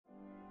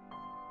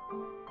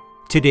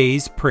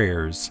Today's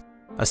Prayers,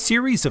 a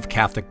series of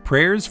Catholic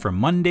prayers for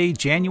Monday,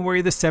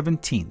 January the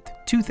 17th,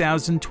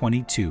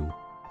 2022,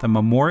 the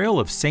Memorial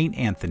of St.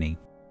 Anthony.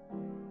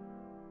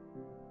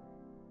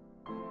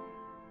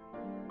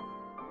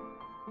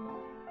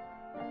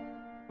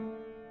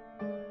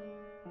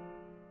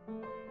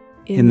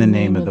 In the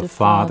name of the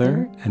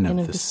Father, and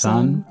of the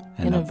Son,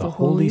 and of the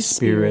Holy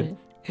Spirit.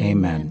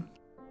 Amen.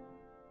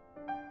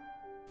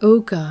 O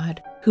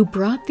God, who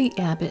brought the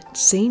Abbot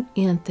St.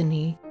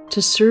 Anthony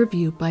to serve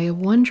you by a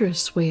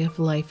wondrous way of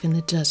life in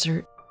the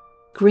desert,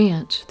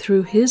 grant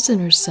through his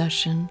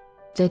intercession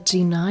that,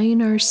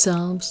 denying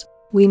ourselves,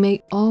 we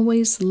may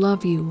always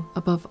love you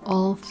above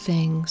all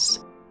things.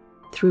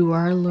 Through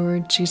our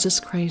Lord Jesus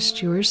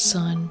Christ, your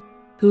Son,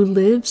 who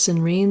lives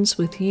and reigns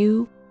with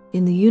you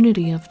in the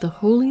unity of the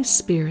Holy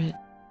Spirit,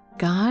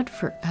 God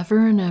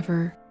forever and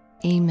ever.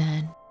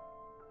 Amen.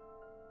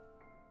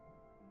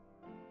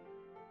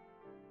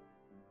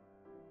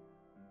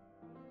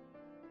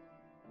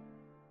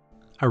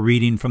 A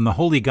reading from the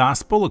Holy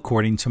Gospel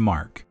according to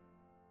Mark.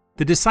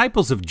 The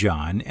disciples of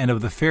John and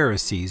of the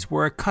Pharisees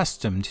were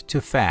accustomed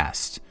to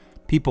fast.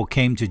 People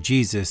came to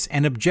Jesus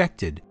and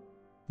objected,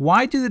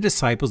 "Why do the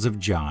disciples of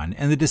John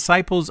and the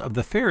disciples of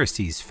the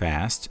Pharisees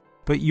fast,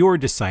 but your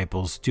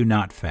disciples do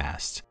not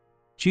fast?"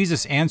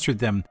 Jesus answered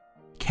them,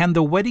 "Can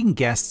the wedding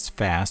guests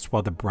fast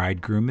while the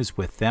bridegroom is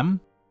with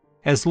them?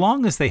 As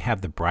long as they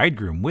have the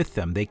bridegroom with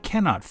them, they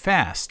cannot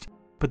fast.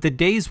 But the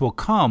days will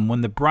come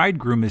when the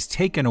bridegroom is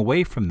taken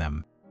away from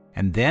them,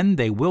 and then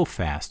they will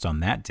fast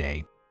on that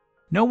day.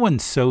 No one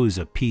sews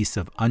a piece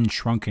of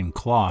unshrunken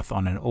cloth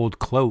on an old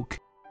cloak.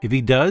 If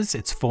he does,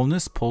 its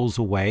fullness pulls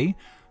away,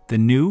 the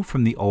new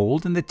from the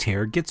old, and the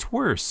tear gets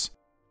worse.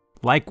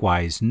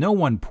 Likewise, no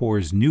one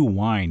pours new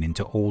wine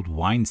into old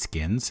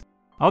wineskins.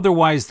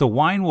 Otherwise, the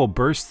wine will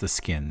burst the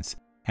skins,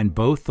 and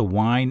both the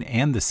wine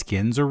and the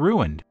skins are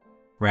ruined.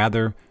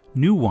 Rather,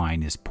 new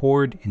wine is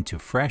poured into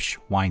fresh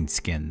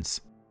wineskins."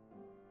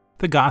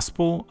 The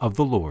Gospel of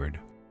the Lord.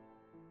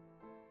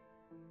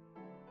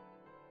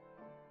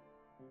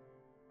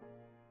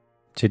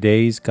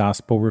 Today's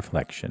Gospel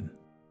Reflection.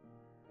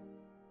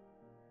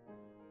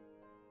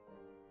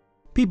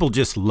 People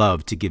just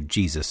love to give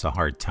Jesus a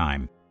hard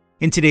time.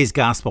 In today's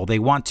Gospel, they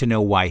want to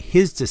know why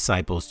his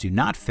disciples do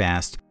not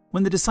fast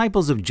when the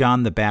disciples of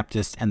John the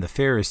Baptist and the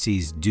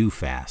Pharisees do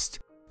fast.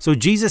 So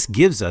Jesus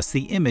gives us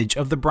the image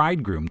of the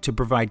bridegroom to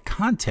provide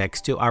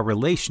context to our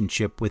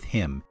relationship with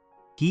him.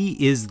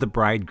 He is the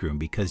bridegroom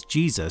because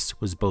Jesus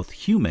was both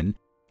human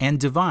and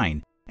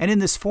divine, and in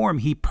this form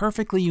he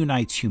perfectly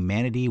unites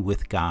humanity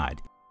with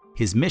God.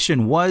 His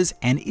mission was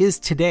and is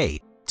today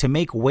to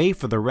make way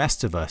for the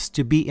rest of us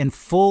to be in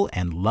full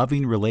and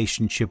loving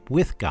relationship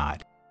with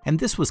God, and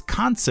this was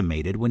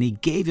consummated when he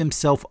gave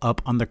himself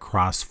up on the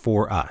cross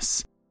for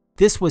us.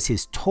 This was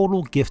his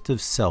total gift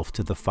of self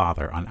to the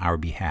Father on our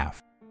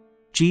behalf.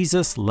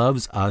 Jesus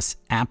loves us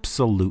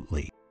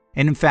absolutely.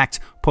 And in fact,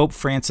 Pope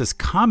Francis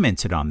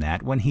commented on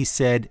that when he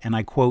said, and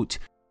I quote,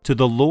 "To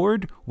the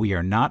Lord, we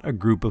are not a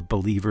group of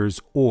believers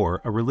or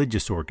a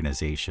religious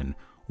organization.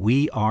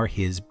 We are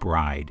his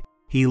bride.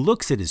 He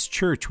looks at his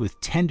church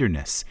with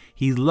tenderness.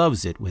 He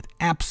loves it with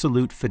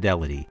absolute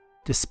fidelity,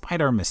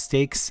 despite our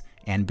mistakes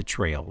and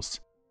betrayals."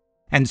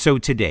 And so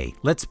today,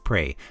 let's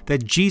pray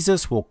that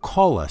Jesus will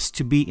call us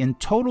to be in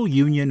total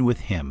union with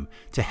him,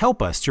 to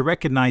help us to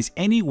recognize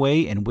any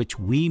way in which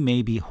we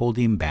may be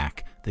holding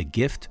back the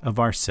gift of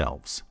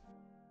ourselves.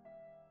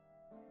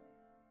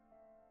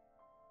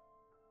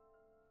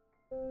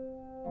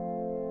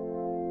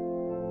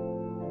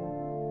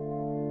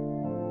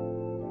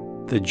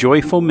 The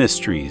Joyful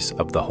Mysteries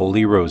of the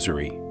Holy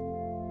Rosary.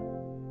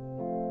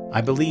 I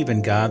believe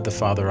in God the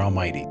Father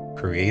Almighty,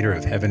 creator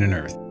of heaven and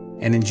earth,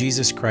 and in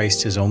Jesus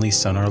Christ, his only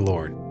Son, our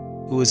Lord,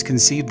 who was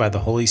conceived by the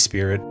Holy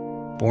Spirit,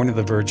 born of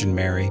the Virgin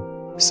Mary,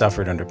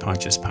 suffered under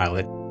Pontius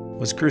Pilate,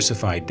 was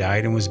crucified,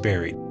 died, and was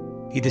buried.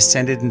 He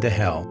descended into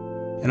hell,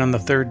 and on the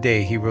third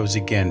day he rose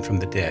again from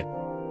the dead.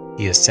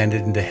 He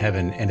ascended into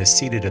heaven and is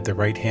seated at the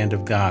right hand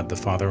of God the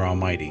Father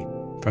Almighty.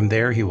 From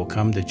there he will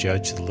come to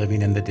judge the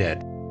living and the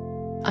dead.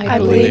 I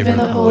believe in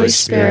the Holy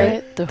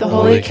Spirit, the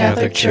Holy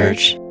Catholic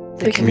Church,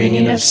 the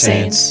communion of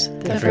saints,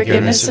 the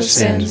forgiveness of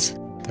sins,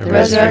 the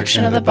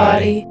resurrection of the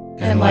body,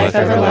 and life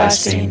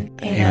everlasting.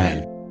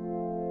 Amen.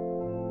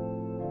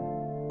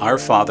 Our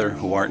Father,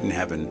 who art in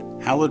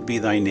heaven, hallowed be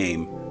thy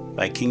name.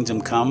 Thy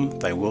kingdom come,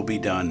 thy will be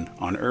done,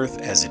 on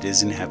earth as it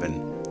is in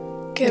heaven.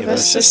 Give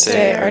us this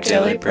day our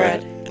daily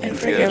bread, and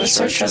forgive us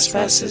our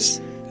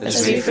trespasses,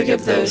 as we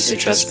forgive those who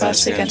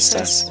trespass against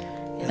us.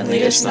 And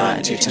lead us not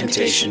into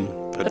temptation,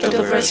 but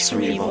deliver us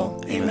from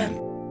evil. Amen.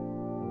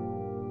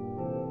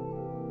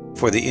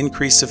 For the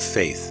increase of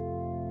faith.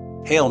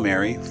 Hail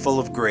Mary, full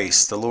of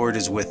grace, the Lord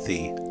is with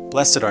thee.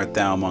 Blessed art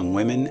thou among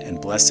women, and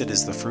blessed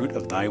is the fruit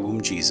of thy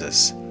womb,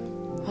 Jesus.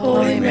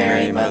 Holy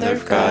Mary, Mother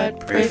of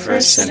God, pray for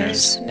us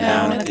sinners,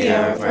 now and at the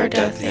hour of our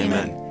death.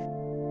 Amen.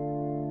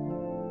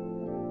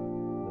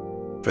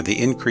 For the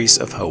increase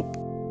of hope.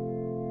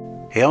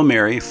 Hail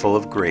Mary, full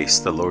of grace,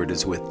 the Lord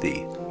is with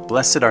thee.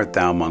 Blessed art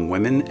thou among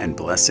women, and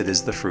blessed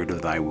is the fruit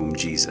of thy womb,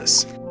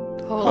 Jesus.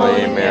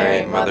 Holy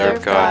Mary, Mother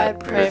of God,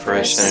 pray for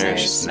us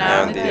sinners,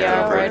 now and at the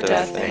hour of our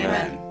death.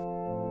 Amen.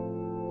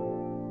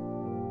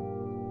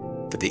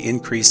 For the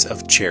increase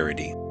of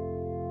charity.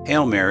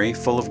 Hail Mary,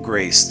 full of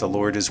grace, the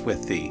Lord is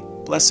with thee.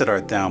 Blessed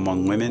art thou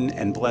among women,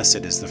 and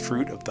blessed is the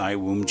fruit of thy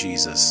womb,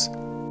 Jesus.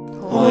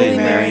 Holy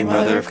Mary,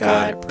 Mother of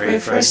God, pray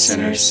for us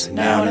sinners,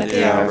 now and at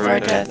the hour of our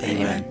death.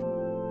 Amen.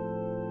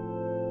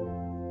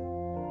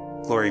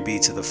 Glory be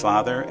to the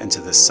Father, and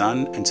to the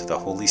Son, and to the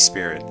Holy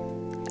Spirit.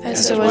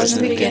 As it was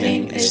in the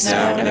beginning, is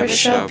now, and ever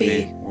shall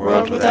be,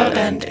 world without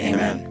end.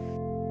 Amen.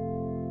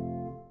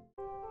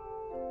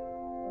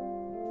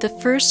 The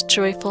first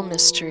joyful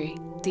mystery,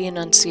 the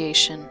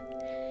Annunciation.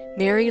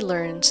 Mary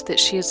learns that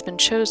she has been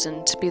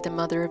chosen to be the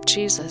mother of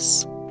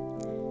Jesus.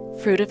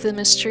 Fruit of the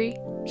mystery,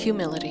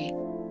 humility.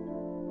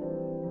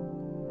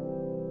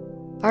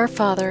 Our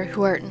Father,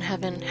 who art in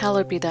heaven,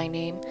 hallowed be thy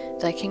name.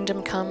 Thy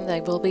kingdom come,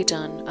 thy will be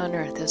done, on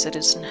earth as it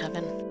is in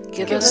heaven.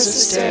 Give us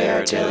this day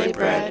our daily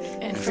bread,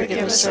 and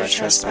forgive us our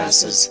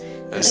trespasses,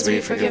 as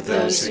we forgive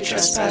those who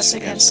trespass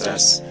against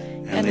us.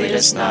 And lead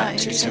us not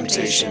into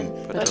temptation,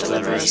 but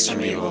deliver us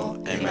from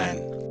evil. Amen.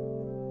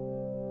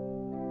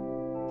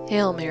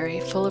 Hail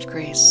Mary, full of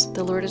grace,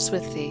 the Lord is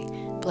with thee.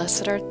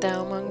 Blessed art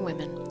thou among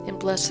women, and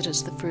blessed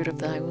is the fruit of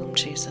thy womb,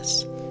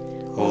 Jesus.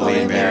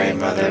 Holy Mary,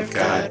 Mother of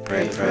God,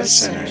 pray for us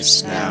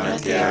sinners, now and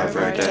at the hour of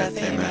our death.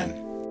 Amen.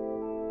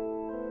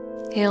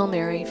 Hail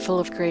Mary, full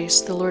of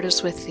grace, the Lord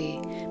is with thee.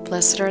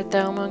 Blessed art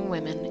thou among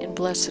women, and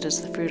blessed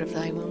is the fruit of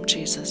thy womb,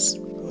 Jesus.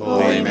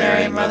 Holy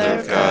Mary, Mother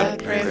of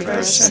God, pray for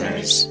us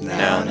sinners,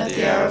 now and at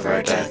the hour of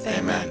our death.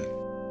 Amen.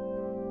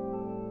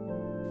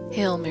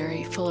 Hail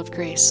Mary, full of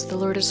grace, the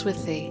Lord is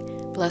with thee.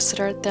 Blessed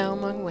art thou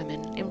among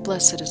women, and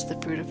blessed is the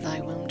fruit of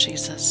thy womb,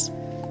 Jesus.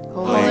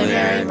 Holy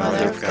Mary,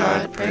 Mother of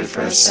God, pray for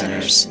us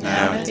sinners,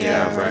 now and at the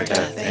hour of our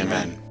death.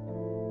 Amen.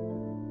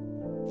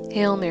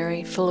 Hail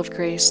Mary, full of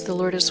grace, the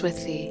Lord is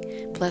with thee.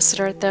 Blessed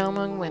art thou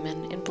among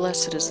women, and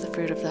blessed is the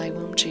fruit of thy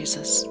womb,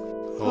 Jesus.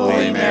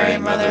 Holy Mary,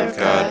 Mother of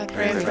God,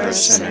 pray for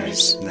us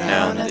sinners,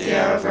 now and at the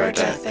hour of our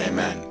death.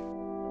 Amen.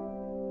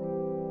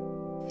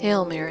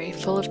 Hail Mary,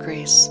 full of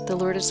grace, the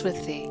Lord is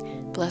with thee.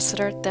 Blessed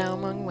art thou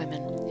among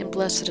women, and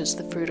blessed is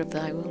the fruit of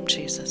thy womb,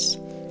 Jesus.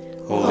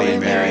 Holy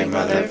Mary,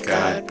 Mother of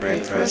God,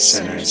 pray for us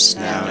sinners,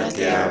 now and at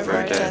the hour of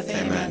our death.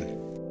 Amen.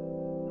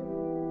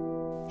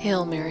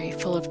 Hail Mary,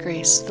 full of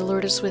grace, the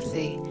Lord is with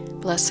thee.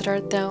 Blessed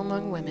art thou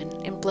among women,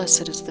 and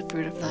blessed is the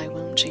fruit of thy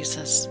womb,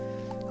 Jesus.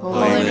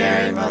 Holy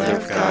Mary, Mother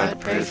of God,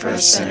 pray for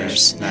us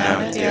sinners, now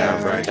and at the hour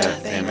of our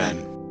death.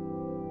 Amen.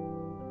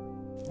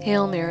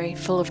 Hail Mary,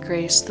 full of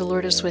grace, the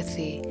Lord is with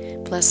thee.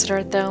 Blessed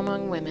art thou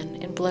among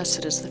women, and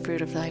blessed is the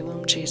fruit of thy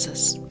womb,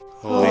 Jesus.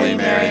 Holy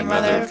Mary,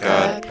 Mother of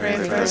God, pray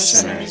for us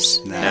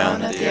sinners, now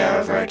and at the hour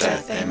of our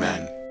death.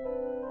 Amen.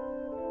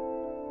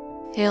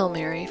 Hail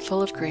Mary,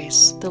 full of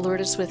grace, the Lord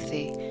is with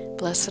thee.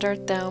 Blessed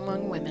art thou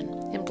among women,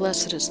 and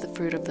blessed is the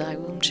fruit of thy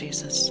womb,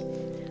 Jesus.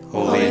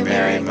 Holy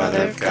Mary,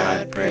 Mother of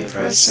God, pray for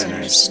us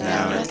sinners,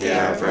 now and at the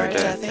hour of our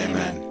death.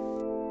 Amen.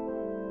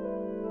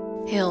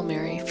 Hail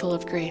Mary, full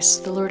of grace,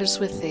 the Lord is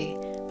with thee.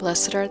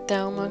 Blessed art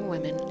thou among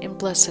women, and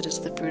blessed is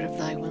the fruit of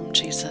thy womb,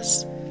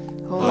 Jesus.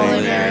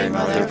 Holy Mary,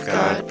 Mother of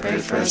God, pray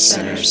for us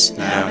sinners,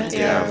 now and at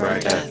the hour of our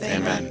death.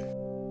 Amen.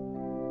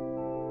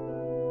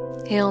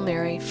 Hail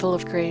Mary, full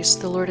of grace,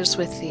 the Lord is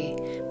with thee.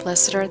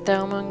 Blessed art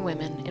thou among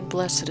women, and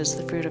blessed is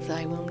the fruit of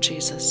thy womb,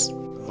 Jesus.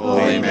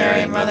 Holy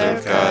Mary, Mother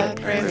of God,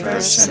 pray for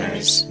us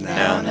sinners,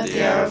 now and at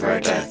the hour of our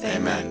death.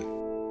 Amen.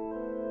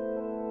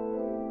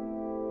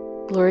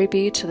 Glory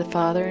be to the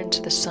Father, and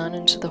to the Son,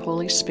 and to the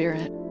Holy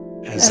Spirit.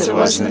 As it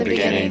was in the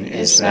beginning,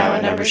 is now,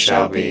 and ever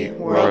shall be,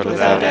 world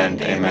without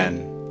end.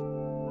 Amen.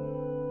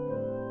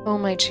 O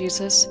my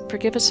Jesus,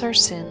 forgive us our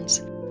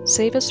sins,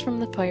 save us from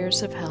the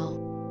fires of hell.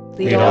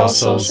 Lead all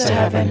souls to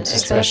heaven,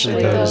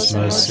 especially those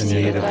most in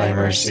need of thy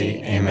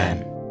mercy. Amen.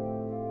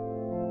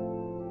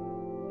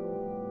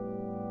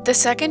 The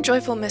second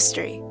joyful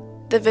mystery,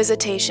 the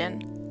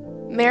Visitation.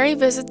 Mary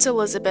visits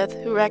Elizabeth,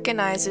 who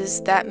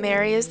recognizes that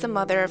Mary is the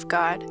Mother of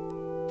God.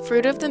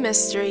 Fruit of the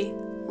mystery,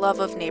 love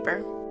of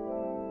neighbor.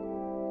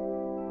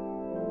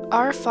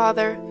 Our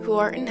Father, who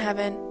art in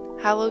heaven,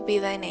 hallowed be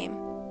thy name.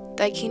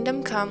 Thy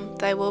kingdom come,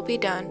 thy will be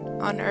done,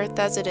 on earth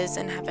as it is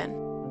in heaven.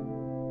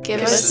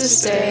 Give us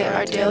this day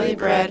our daily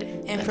bread,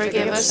 and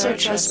forgive us our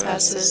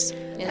trespasses,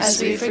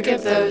 as we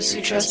forgive those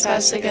who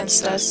trespass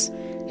against us.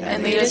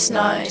 And lead us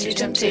not into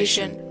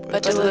temptation,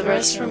 but deliver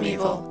us from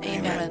evil.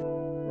 Amen.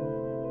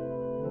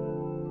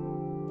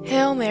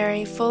 Hail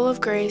Mary, full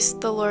of grace,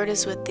 the Lord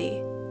is with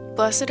thee.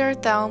 Blessed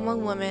art thou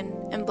among women,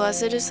 and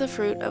blessed is the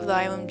fruit of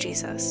thy womb,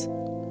 Jesus.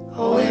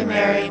 Holy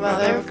Mary,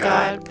 Mother of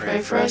God, pray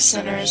for us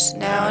sinners,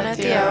 now and at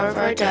the hour of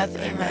our death.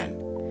 Amen.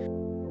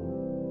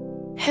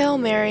 Hail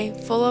Mary,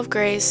 full of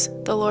grace,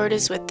 the Lord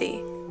is with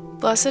thee.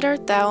 Blessed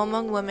art thou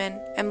among women,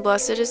 and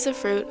blessed is the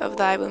fruit of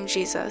thy womb,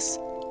 Jesus.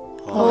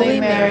 Holy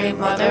Mary,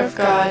 Mother of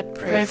God,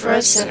 pray for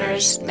us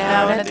sinners,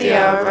 now and at the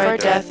hour of our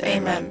death.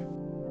 Amen.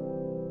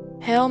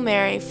 Hail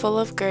Mary, full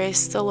of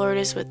grace, the Lord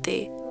is with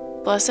thee.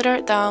 Blessed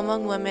art thou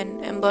among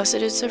women, and blessed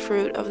is the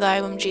fruit of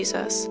thy womb,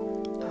 Jesus.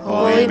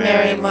 Holy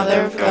Mary,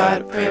 Mother of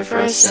God, pray for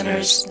us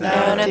sinners,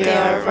 now and at the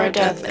hour of our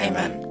death.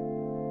 Amen.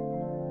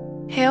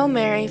 Hail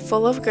Mary,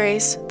 full of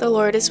grace, the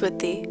Lord is with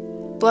thee.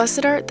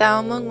 Blessed art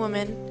thou among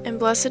women, and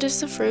blessed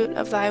is the fruit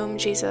of thy womb,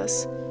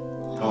 Jesus.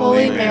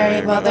 Holy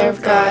Mary, Mother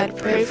of God,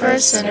 pray for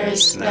us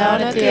sinners, now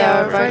and at the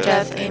hour of our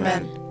death.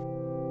 Amen.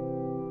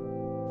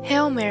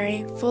 Hail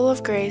Mary, full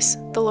of grace,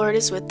 the Lord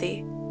is with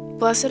thee.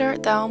 Blessed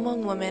art thou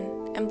among women,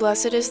 and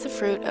blessed is the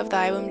fruit of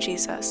thy womb,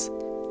 Jesus.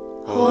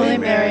 Holy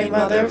Mary,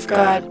 Mother of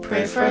God,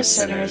 pray for us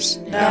sinners,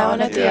 now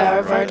and at the hour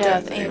of our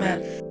death.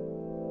 Amen.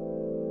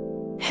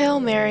 Hail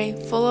Mary,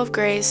 full of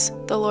grace,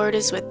 the Lord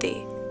is with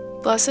thee.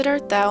 Blessed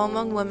art thou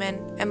among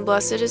women, and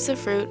blessed is the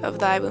fruit of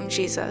thy womb,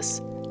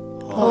 Jesus.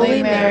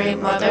 Holy Mary,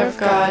 Mother of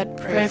God,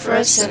 pray for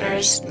us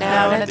sinners,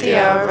 now and at the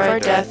hour of our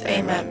death.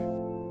 Amen.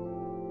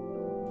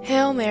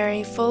 Hail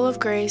Mary, full of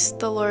grace,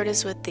 the Lord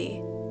is with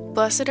thee.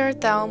 Blessed art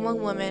thou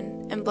among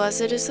women, and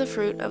blessed is the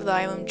fruit of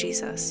thy womb,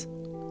 Jesus.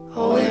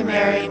 Holy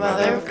Mary,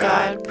 Mother of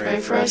God, pray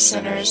for us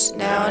sinners,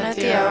 now and at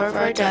the hour of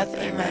our death.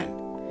 Amen.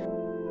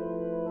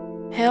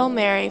 Hail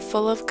Mary,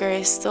 full of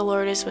grace, the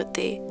Lord is with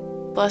thee.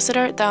 Blessed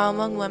art thou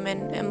among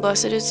women, and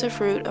blessed is the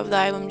fruit of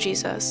thy womb,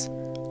 Jesus.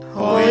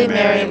 Holy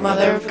Mary,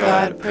 Mother of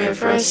God, pray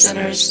for us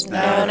sinners,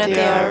 now and at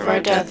the hour of our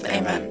death.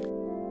 Amen.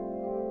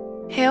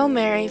 Hail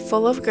Mary,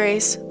 full of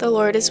grace, the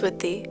Lord is with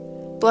thee.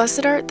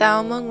 Blessed art thou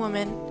among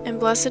women, and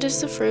blessed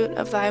is the fruit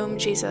of thy womb,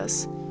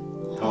 Jesus.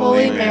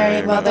 Holy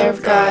Mary, Mother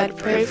of God,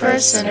 pray for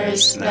us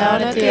sinners, now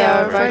and at the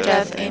hour of our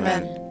death.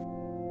 Amen.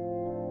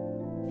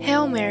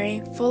 Hail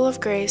Mary, full of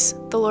grace,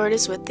 the Lord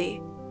is with thee.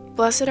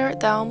 Blessed art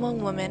thou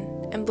among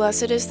women, and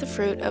blessed is the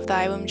fruit of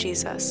thy womb,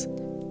 Jesus.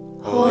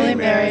 Holy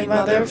Mary,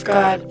 Mother of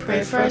God,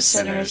 pray for us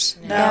sinners,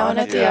 now and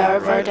at the hour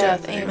of our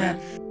death. Amen.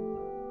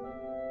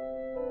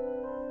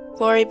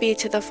 Glory be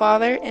to the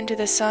Father, and to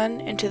the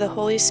Son, and to the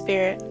Holy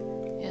Spirit.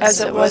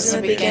 As it was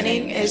in the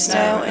beginning, is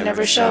now, and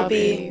ever shall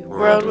be,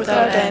 world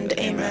without end.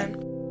 Amen.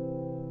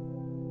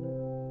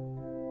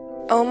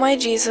 O my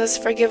Jesus,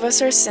 forgive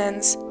us our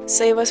sins,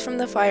 save us from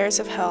the fires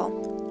of hell.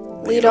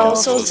 Lead all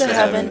souls to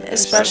heaven,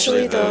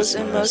 especially those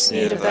in most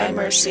need of thy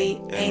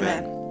mercy.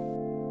 Amen.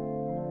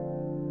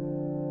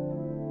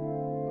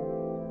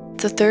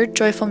 The third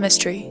joyful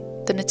mystery,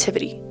 the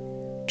Nativity.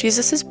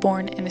 Jesus is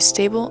born in a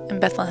stable in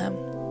Bethlehem.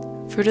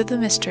 Fruit of the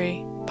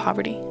mystery,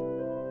 poverty.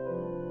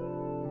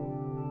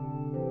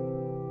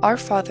 Our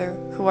Father,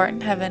 who art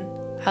in heaven,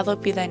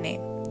 hallowed be thy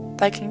name.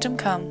 Thy kingdom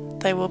come,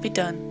 thy will be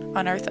done,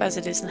 on earth as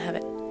it is in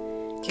heaven.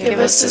 Give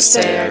us this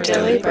day our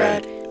daily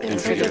bread,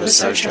 and forgive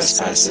us our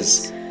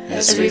trespasses,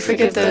 as we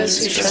forgive those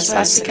who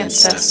trespass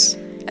against us.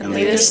 And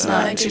lead us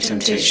not into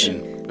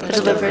temptation, but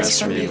deliver us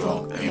from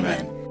evil.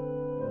 Amen.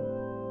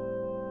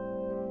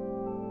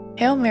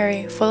 Hail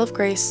Mary, full of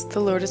grace, the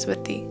Lord is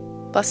with thee.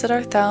 Blessed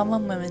art thou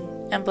among women,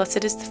 and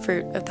blessed is the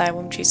fruit of thy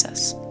womb,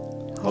 Jesus.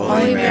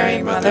 Holy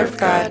Mary, Mother of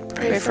God,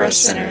 pray for us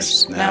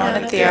sinners, now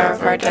and at the hour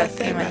of our death.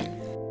 Amen.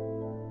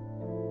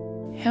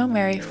 Hail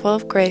Mary, full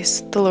of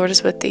grace, the Lord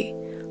is with thee.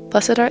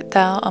 Blessed art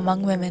thou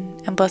among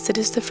women, and blessed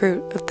is the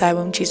fruit of thy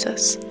womb,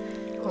 Jesus.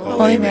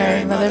 Holy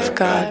Mary, Mother of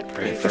God,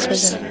 pray for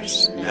us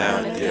sinners, now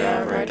and at the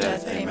hour of our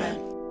death. Amen.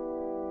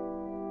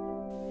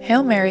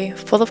 Hail Mary,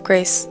 full of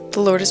grace, the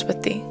Lord is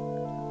with thee.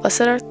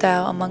 Blessed art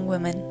thou among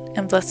women,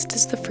 and blessed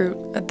is the fruit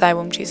of thy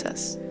womb,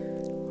 Jesus.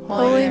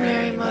 Holy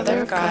Mary,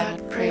 Mother of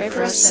God, pray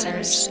for us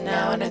sinners,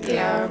 now and at the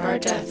hour of our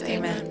death.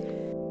 Amen.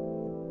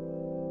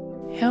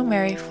 Hail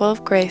Mary, full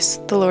of grace,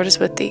 the Lord is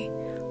with thee.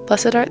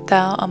 Blessed art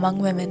thou among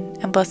women,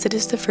 and blessed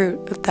is the fruit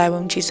of thy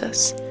womb,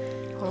 Jesus.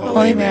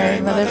 Holy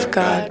Mary, Mother of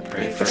God,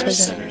 pray for us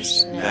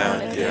sinners, now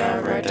and at the hour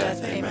of our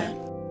death. Amen.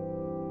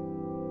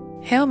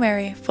 Hail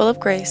Mary, full of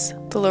grace,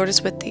 the Lord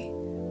is with thee.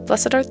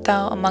 Blessed art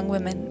thou among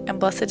women, and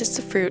blessed is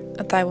the fruit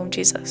of thy womb,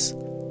 Jesus.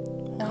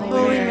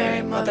 Holy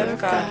Mary, Mother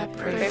of God,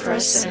 pray for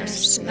us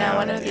sinners, now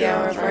and at the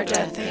hour of our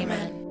death.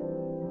 Amen.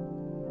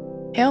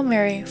 Hail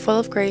Mary, full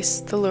of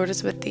grace, the Lord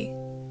is with thee.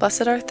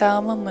 Blessed art thou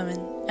among women,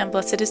 and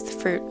blessed is the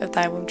fruit of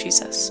thy womb,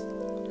 Jesus.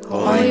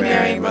 Holy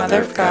Mary,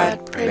 Mother of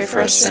God, pray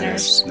for us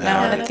sinners,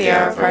 now and at the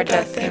hour of our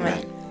death.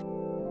 Amen.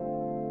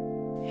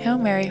 Hail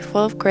Mary,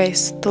 full of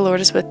grace, the Lord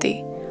is with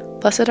thee.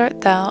 Blessed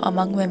art thou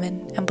among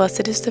women, and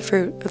blessed is the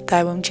fruit of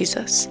thy womb,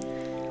 Jesus.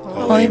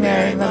 Holy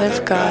Mary, Mother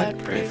of God,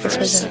 pray for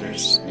us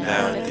sinners,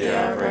 now and at the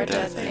hour of our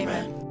death.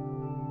 Amen.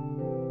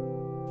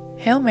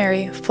 Hail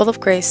Mary, full of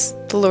grace,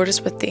 the Lord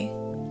is with thee.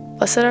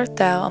 Blessed art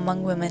thou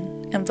among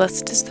women, and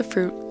blessed is the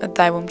fruit of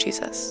thy womb,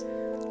 Jesus.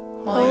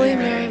 Holy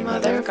Mary,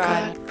 Mother of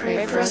God,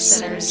 pray for us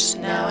sinners,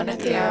 now and at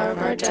the hour of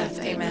our death.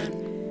 Amen.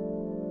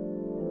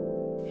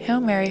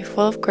 Hail Mary,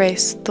 full of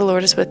grace, the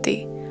Lord is with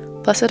thee.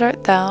 Blessed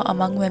art thou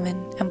among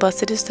women, and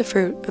blessed is the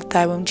fruit of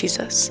thy womb,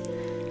 Jesus.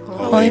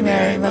 Holy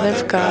Mary, Mother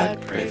of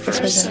God, pray for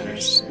us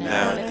sinners,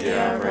 now and at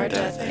the hour of our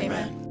death.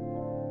 Amen.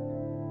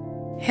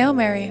 Hail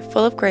Mary,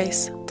 full of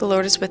grace, the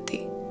Lord is with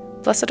thee.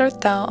 Blessed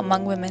art thou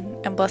among women,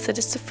 and blessed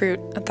is the fruit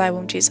of thy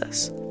womb,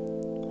 Jesus.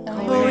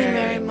 Holy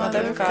Mary,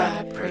 Mother of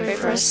God, pray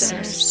for us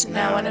sinners,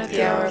 now and at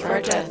the hour of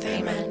our death.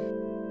 Amen.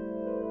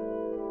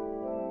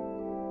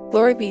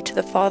 Glory be to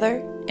the Father,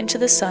 and to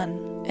the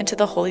Son, and to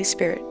the Holy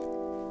Spirit.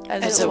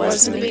 As it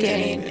was in the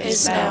beginning,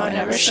 is now, and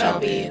ever shall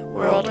be,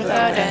 world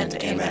without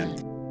end. Amen.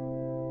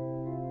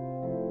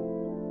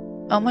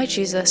 O my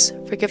Jesus,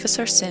 forgive us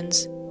our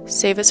sins,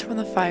 save us from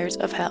the fires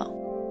of hell.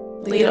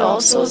 Lead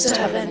all souls to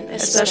heaven,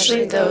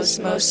 especially those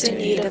most in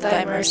need of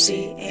thy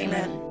mercy.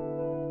 Amen.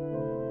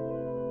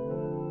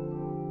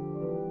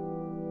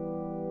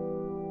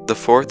 The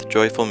fourth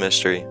joyful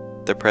mystery,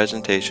 the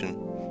Presentation.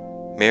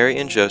 Mary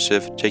and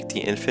Joseph take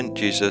the infant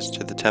Jesus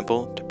to the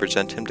temple to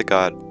present him to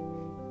God.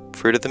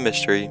 Fruit of the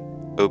mystery,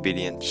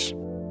 obedience.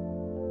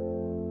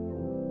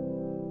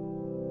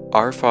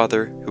 Our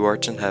Father, who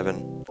art in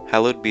heaven,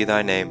 hallowed be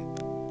thy name.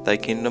 Thy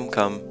kingdom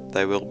come,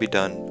 thy will be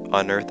done,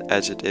 on earth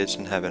as it is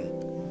in heaven.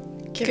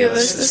 Give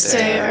us this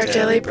day our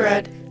daily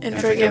bread, and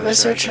forgive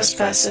us our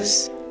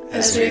trespasses,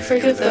 as we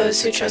forgive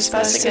those who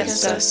trespass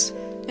against us.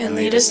 And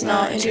lead us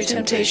not into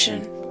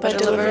temptation, but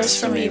deliver us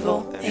from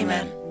evil.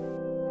 Amen.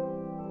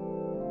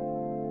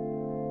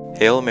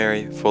 Hail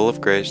Mary, full of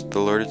grace, the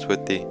Lord is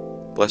with thee.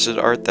 Blessed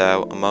art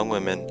thou among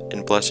women,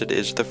 and blessed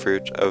is the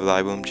fruit of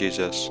thy womb,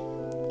 Jesus.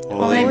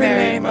 Holy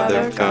Mary,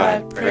 Mother of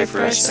God, pray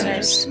for us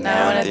sinners,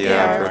 now and at the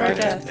hour of our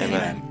death.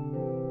 Amen.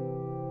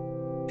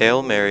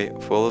 Hail Mary,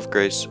 full of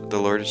grace, the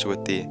Lord is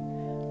with thee.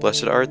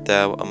 Blessed art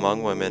thou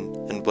among women,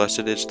 and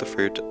blessed is the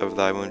fruit of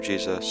thy womb,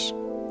 Jesus.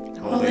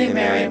 Holy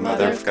Mary,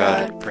 Mother of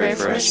God, pray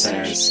for us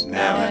sinners,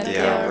 now and at the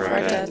hour of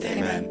our death.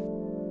 Amen.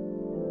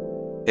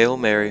 Hail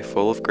Mary,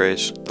 full of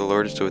grace, the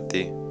Lord is with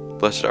thee.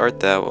 Blessed art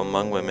thou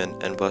among women,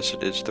 and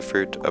blessed is the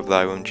fruit of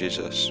thy womb,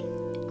 Jesus.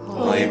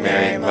 Holy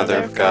Mary,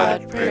 Mother of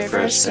God, pray for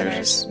us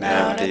sinners,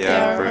 now and at the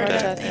hour of our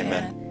death.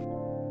 Amen.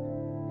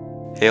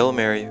 Hail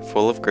Mary,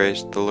 full of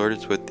grace, the Lord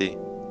is with thee.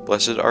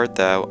 Blessed art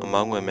thou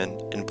among women,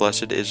 and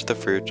blessed is the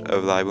fruit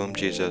of thy womb,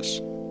 Jesus.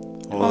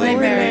 Holy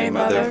Mary,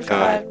 Mother of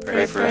God,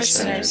 pray for us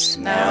sinners,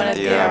 now and at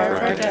the hour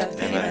of our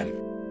death. Amen.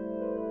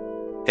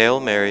 Hail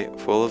Mary,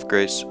 full of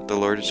grace, the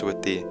Lord is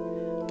with thee.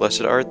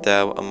 Blessed art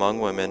thou among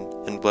women,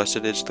 and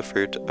blessed is the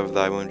fruit of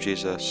thy womb,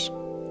 Jesus.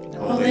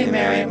 Holy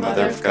Mary,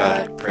 Mother of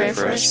God, pray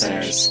for us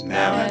sinners,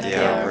 now and at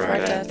the hour of our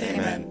death.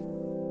 Amen.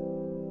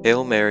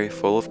 Hail Mary,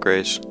 full of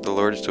grace, the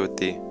Lord is with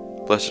thee.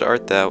 Blessed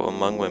art thou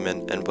among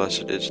women, and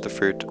blessed is the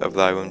fruit of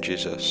thy womb,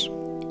 Jesus.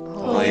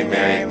 Holy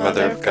Mary,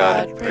 Mother of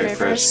God, pray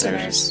for us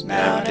sinners,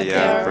 now and at the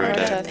hour of our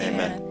death.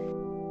 Amen.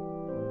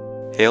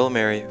 Hail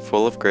Mary,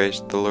 full of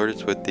grace, the Lord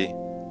is with thee.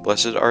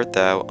 Blessed art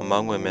thou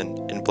among women,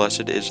 and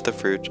blessed is the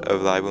fruit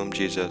of thy womb,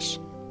 Jesus.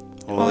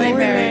 Holy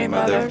Mary,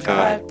 Mother of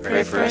God,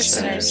 pray for us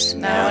sinners,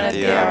 now and at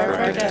the hour of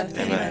our death.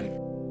 Amen.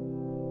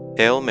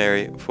 Hail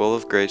Mary, full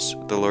of grace,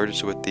 the Lord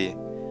is with thee.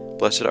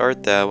 Blessed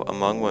art thou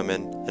among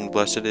women, and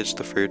blessed is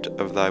the fruit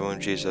of thy womb,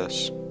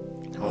 Jesus.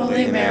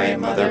 Holy Mary,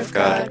 Mother of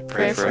God,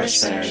 pray for us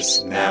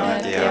sinners, now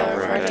and at the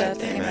hour of our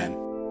death. Amen.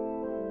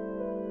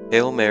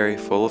 Hail Mary,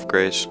 full of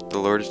grace, the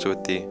Lord is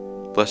with thee.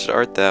 Blessed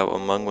art thou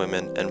among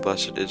women, and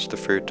blessed is the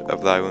fruit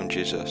of thy womb,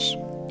 Jesus.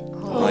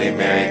 Holy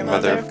Mary,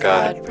 Mother of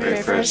God,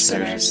 pray for us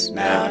sinners,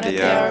 now and at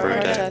the hour of our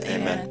death.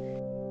 Amen.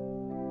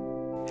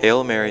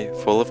 Hail Mary,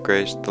 full of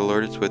grace, the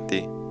Lord is with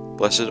thee.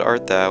 Blessed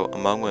art thou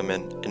among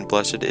women, and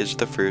blessed is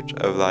the fruit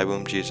of thy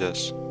womb,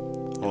 Jesus.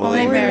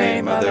 Holy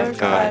Mary, Mother of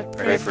God,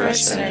 pray for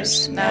us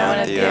sinners, now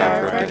and at the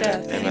hour of our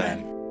death.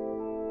 Amen.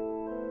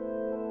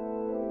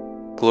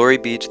 Glory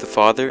be to the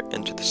Father,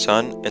 and to the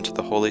Son, and to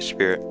the Holy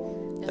Spirit,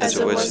 as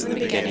it was in the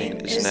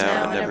beginning, is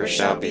now, and ever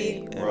shall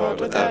be,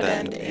 world without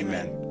end.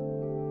 Amen.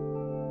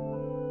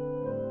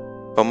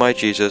 O my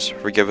Jesus,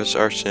 forgive us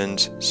our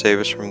sins, save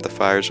us from the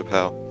fires of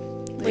hell.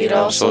 Lead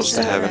all souls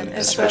to heaven,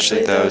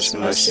 especially those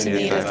most in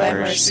need of thy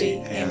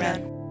mercy.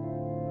 Amen.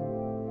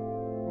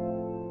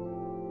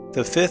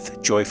 The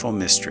fifth joyful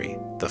mystery,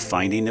 the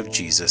finding of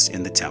Jesus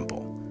in the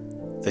temple.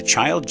 The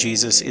child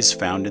Jesus is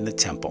found in the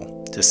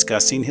temple,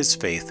 discussing his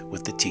faith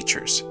with the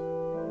teachers.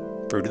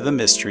 Fruit of the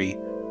mystery,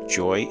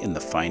 joy in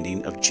the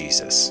finding of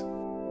Jesus.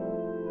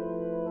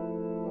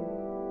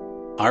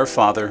 Our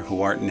Father,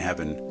 who art in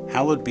heaven,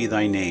 hallowed be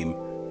thy name.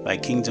 Thy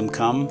kingdom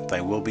come, thy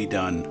will be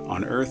done,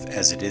 on earth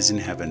as it is in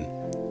heaven.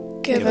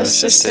 Give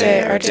us this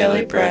day our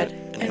daily bread,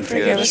 and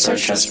forgive us our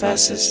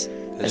trespasses,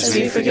 as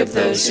we forgive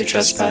those who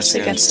trespass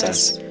against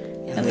us.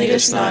 And lead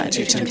us not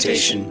into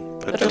temptation,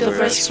 but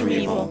deliver us from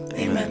evil.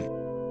 Amen.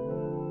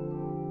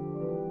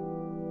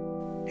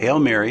 Hail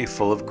Mary,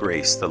 full of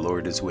grace, the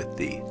Lord is with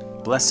thee.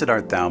 Blessed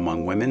art thou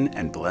among women,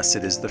 and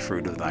blessed is the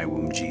fruit of thy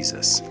womb,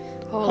 Jesus.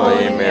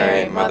 Holy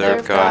Mary, Mother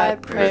of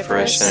God, pray for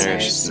us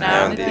sinners,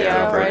 now and at the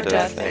hour of our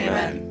death.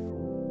 Amen.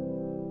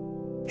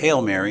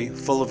 Hail Mary,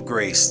 full of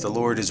grace, the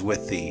Lord is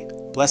with thee.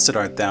 Blessed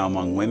art thou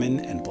among women,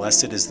 and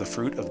blessed is the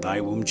fruit of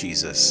thy womb,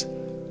 Jesus.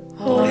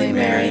 Holy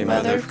Mary,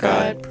 Mother of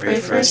God, pray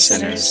for us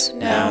sinners,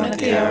 now and at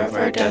the hour of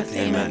our death.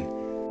 Amen.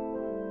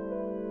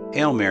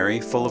 Hail Mary,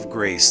 full of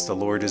grace, the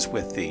Lord is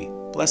with thee.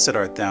 Blessed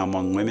art thou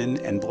among women,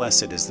 and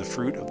blessed is the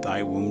fruit of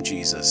thy womb,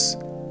 Jesus.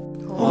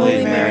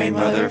 Holy Mary,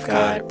 Mother of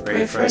God,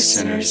 pray for us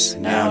sinners,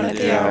 now and at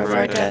the hour of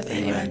our death.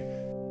 Amen.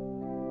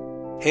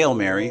 Hail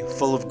Mary,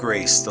 full of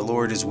grace, the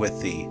Lord is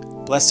with thee.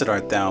 Blessed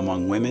art thou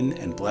among women,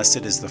 and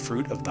blessed is the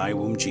fruit of thy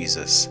womb,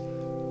 Jesus.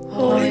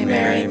 Holy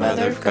Mary,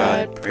 Mother of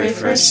God, pray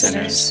for us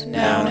sinners,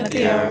 now and at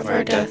the hour of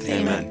our death.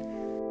 Amen.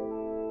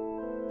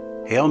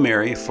 Hail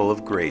Mary, full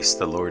of grace,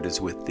 the Lord is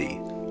with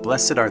thee.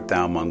 Blessed art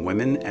thou among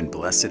women, and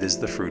blessed is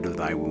the fruit of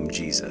thy womb,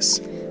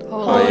 Jesus.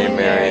 Holy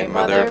Mary,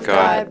 Mother of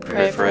God,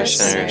 pray for us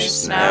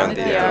sinners, now and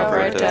at the hour of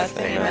our death.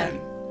 Amen.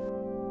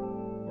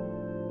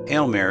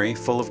 Hail Mary,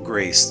 full of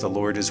grace, the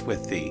Lord is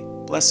with thee.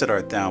 Blessed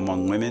art thou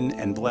among women,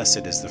 and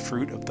blessed is the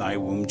fruit of thy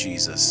womb,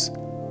 Jesus.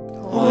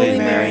 Holy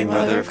Mary,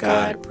 Mother of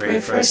God, pray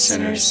for us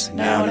sinners,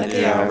 now and at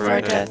the hour of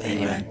our death.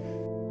 Amen.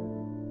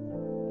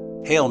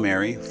 Hail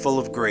Mary, full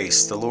of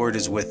grace, the Lord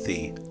is with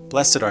thee.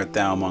 Blessed art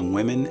thou among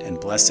women, and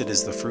blessed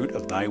is the fruit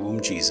of thy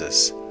womb,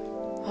 Jesus.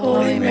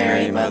 Holy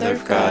Mary, Mother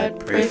of God,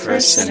 pray for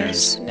us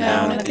sinners,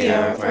 now and at the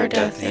hour of our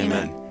death.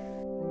 Amen.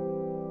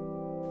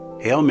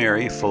 Hail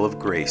Mary, full of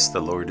grace,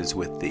 the Lord is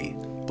with thee.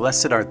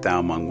 Blessed art thou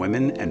among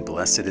women, and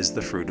blessed is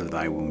the fruit of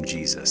thy womb,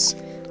 Jesus.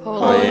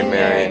 Holy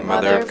Mary,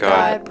 Mother of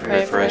God,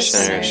 pray for us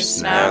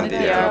sinners, now and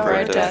at the hour of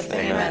our death.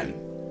 Amen.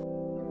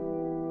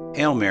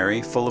 Hail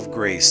Mary, full of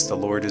grace, the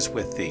Lord is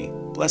with thee.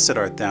 Blessed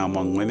art thou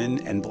among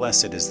women, and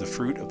blessed is the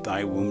fruit of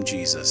thy womb,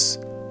 Jesus.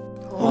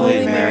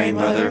 Holy Mary,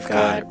 Mother of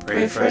God,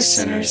 pray for us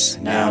sinners,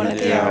 now and at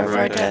the hour of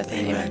our death.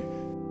 Amen.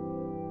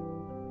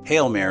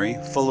 Hail Mary,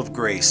 full of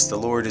grace, the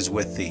Lord is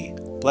with thee.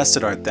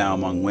 Blessed art thou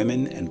among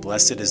women, and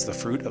blessed is the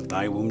fruit of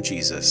thy womb,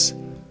 Jesus.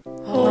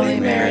 Holy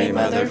Mary,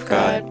 Mother of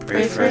God,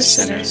 pray for us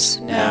sinners,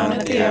 now and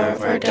at the hour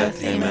of our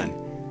death. Amen.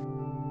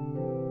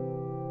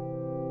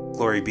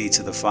 Glory be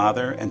to the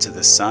Father, and to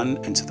the Son,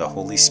 and to the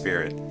Holy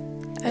Spirit.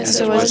 As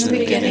it was in the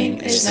beginning,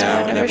 is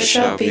now, and ever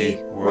shall be,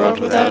 world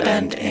without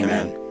end.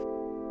 Amen.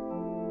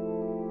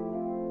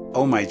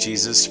 O my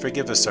Jesus,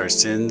 forgive us our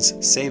sins,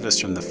 save us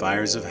from the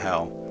fires of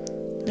hell.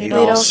 Lead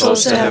all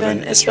souls to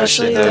heaven,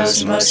 especially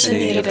those most in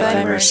need of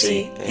thy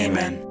mercy.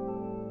 Amen.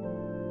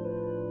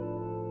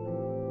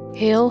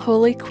 Hail,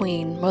 Holy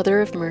Queen,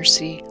 Mother of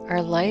Mercy,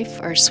 our life,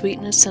 our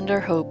sweetness, and our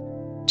hope.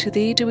 To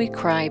thee do we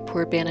cry,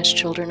 poor banished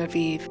children of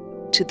Eve.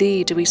 To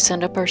thee do we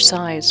send up our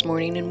sighs,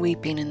 mourning and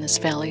weeping in this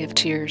valley of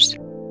tears.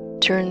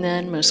 Turn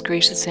then, most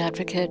gracious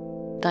Advocate,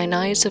 thine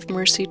eyes of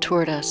mercy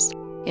toward us,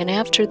 and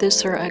after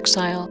this our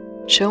exile,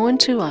 show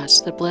unto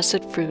us the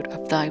blessed fruit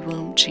of thy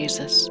womb,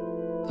 Jesus.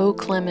 O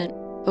clement,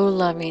 O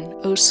loving,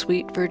 O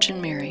sweet Virgin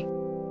Mary,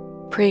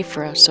 pray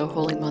for us, O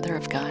Holy Mother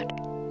of God,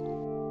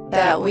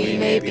 that we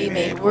may be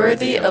made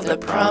worthy of the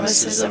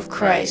promises of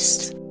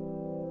Christ.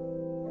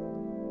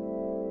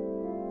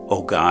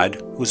 O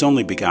God, whose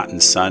only begotten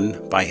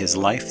Son, by his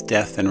life,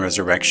 death, and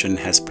resurrection,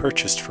 has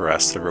purchased for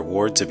us the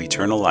rewards of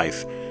eternal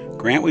life,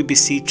 grant, we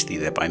beseech thee,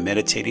 that by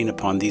meditating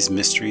upon these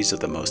mysteries of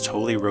the most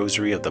holy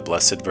Rosary of the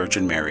Blessed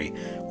Virgin Mary,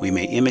 we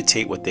may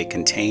imitate what they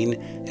contain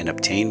and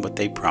obtain what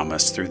they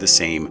promise through the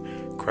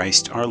same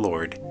Christ our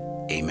Lord.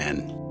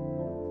 Amen.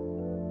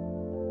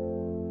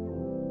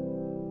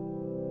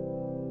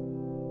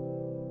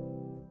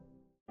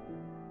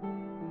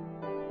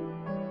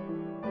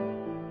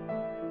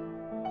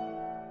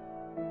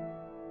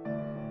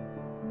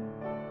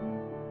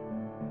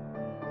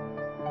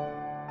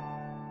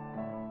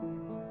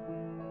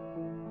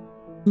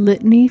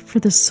 Litany for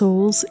the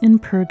Souls in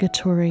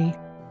Purgatory,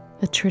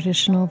 a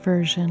traditional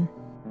version.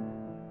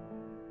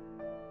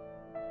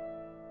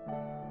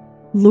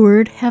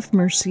 Lord, have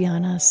mercy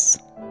on us.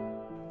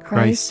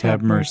 Christ,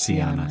 have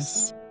mercy on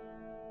us.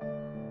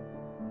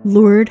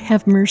 Lord,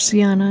 have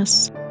mercy on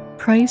us.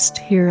 Christ,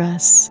 hear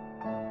us.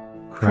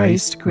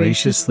 Christ,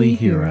 graciously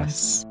hear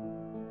us.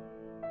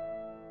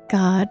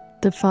 God,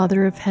 the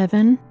Father of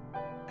heaven,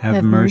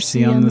 have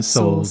mercy on the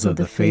souls of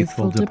the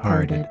faithful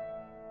departed.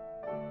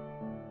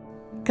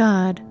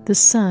 God, the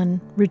Son,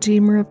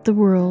 Redeemer of the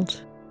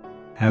world,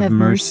 have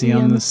mercy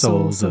on the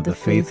souls of the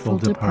faithful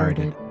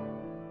departed.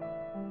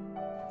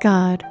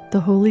 God, the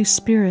Holy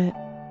Spirit,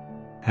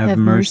 have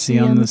mercy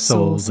on the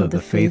souls of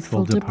the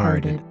faithful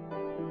departed.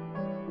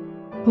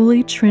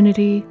 Holy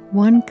Trinity,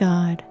 one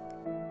God,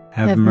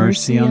 have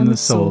mercy on the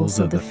souls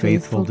of the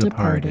faithful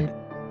departed.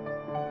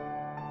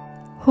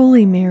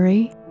 Holy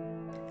Mary,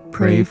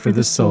 pray for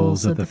the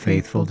souls of the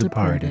faithful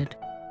departed.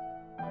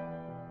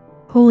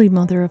 Holy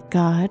Mother of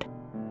God,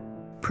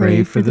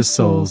 pray for the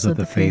souls of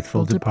the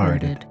faithful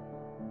departed.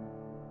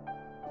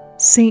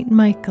 Saint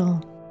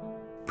Michael,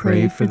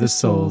 pray for the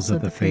souls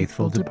of the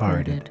faithful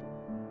departed.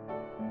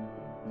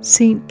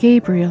 Saint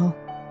Gabriel,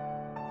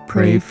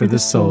 pray for the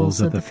souls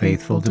of the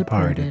faithful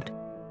departed.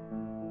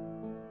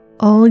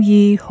 All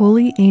ye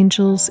holy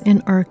angels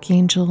and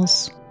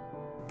archangels,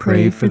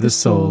 pray for the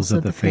souls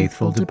of the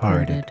faithful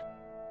departed.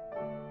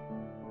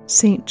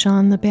 Saint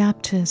John the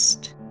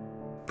Baptist,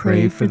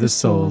 pray for the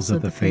souls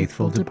of the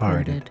faithful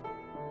departed.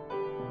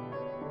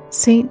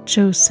 Saint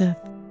Joseph,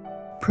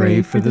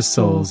 pray for the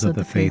souls of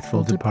the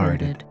faithful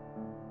departed.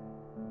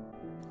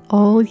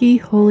 All ye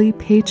holy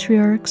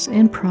patriarchs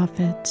and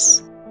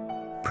prophets,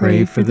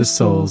 Pray for the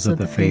souls of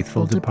the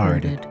faithful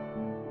departed.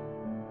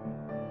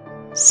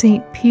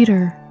 Saint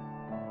Peter,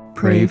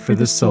 Pray for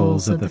the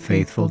souls of the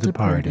faithful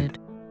departed.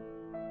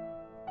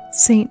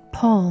 Saint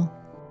Paul,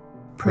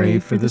 Pray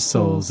for the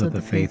souls of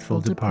the faithful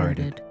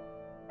departed.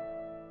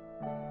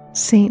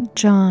 Saint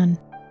John,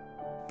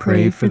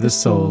 Pray for the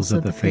souls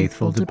of the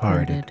faithful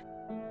departed.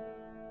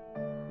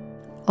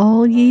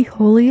 all ye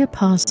holy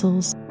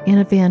apostles and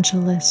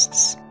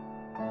evangelists,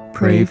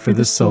 Pray for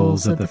the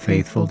souls of the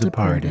faithful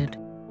departed.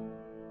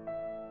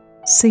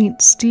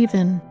 Saint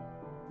Stephen,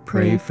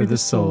 Pray for the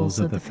souls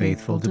of the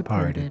faithful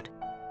departed.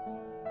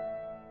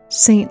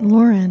 Saint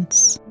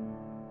Lawrence,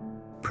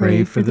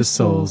 Pray for the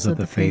souls of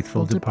the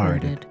faithful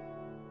departed.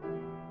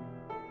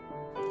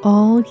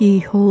 all ye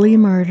holy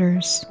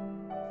martyrs,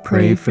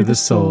 Pray for the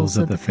souls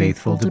of the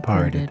faithful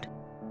departed.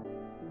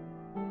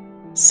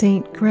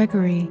 Saint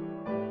Gregory,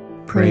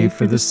 Pray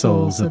for the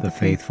souls of the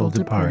faithful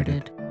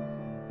departed.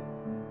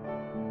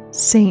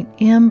 Saint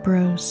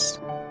Ambrose,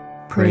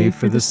 Pray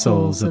for the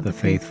souls of the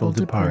faithful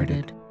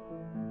departed.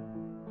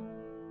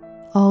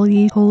 all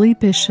ye holy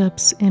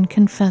bishops and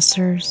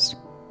confessors,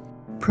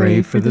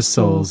 Pray for the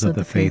souls of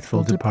the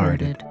faithful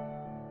departed.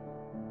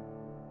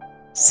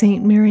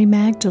 Saint Mary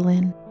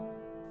Magdalene,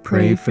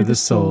 Pray for the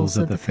souls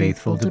of the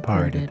faithful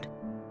departed.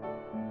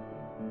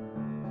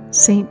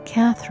 Saint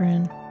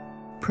Catherine,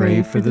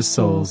 Pray for the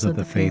souls of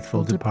the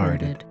faithful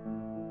departed.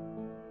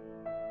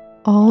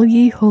 all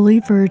ye holy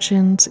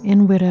virgins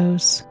and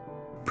widows,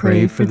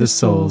 Pray for the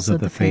souls of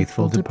the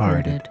faithful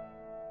departed.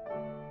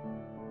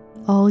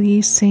 all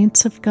ye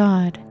saints of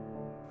God,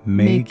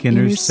 Make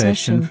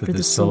intercession for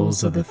the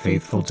souls of the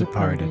faithful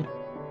departed.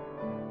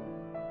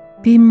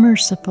 be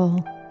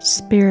merciful,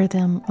 spare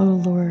them, O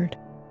Lord.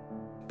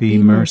 Be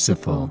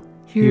merciful,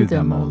 hear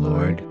them, O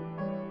Lord.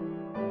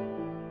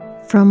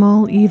 From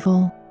all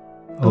evil,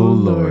 O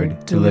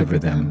Lord, deliver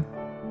them.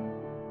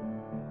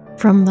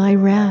 from thy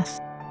wrath,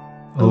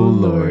 O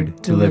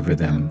Lord, deliver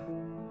them.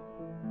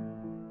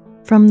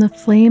 from the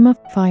flame of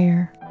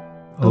fire,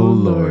 O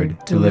Lord,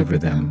 deliver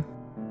them.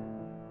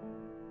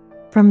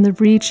 from the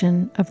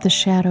region of the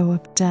shadow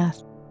of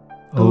death.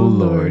 O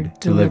Lord,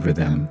 deliver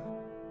them.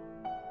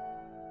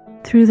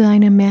 Through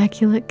thine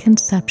immaculate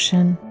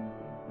conception,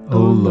 O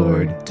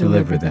Lord,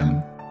 deliver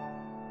them.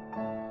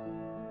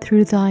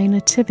 through thy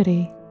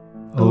nativity,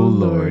 O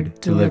Lord,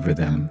 deliver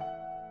them.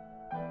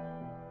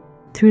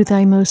 through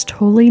thy most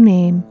holy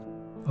name,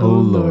 O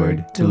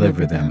Lord,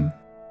 deliver them.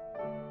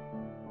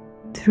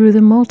 through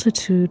the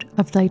multitude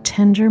of thy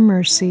tender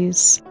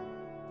mercies,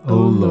 O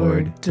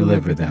Lord,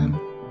 deliver them.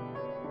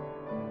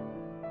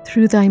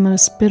 through thy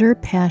most bitter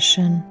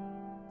passion,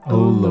 O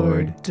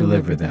Lord,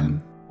 deliver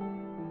them.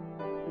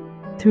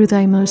 through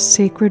thy most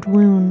sacred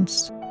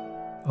wounds,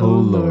 O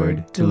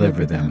Lord,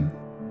 deliver them.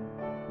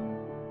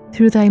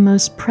 through thy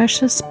most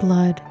precious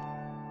blood,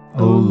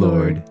 O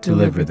Lord,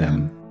 deliver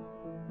them.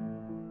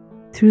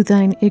 through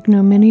thine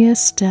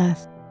ignominious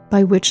death,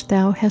 by which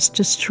thou hast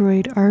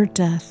destroyed our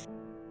death.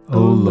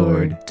 O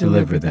Lord,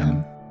 deliver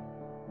them.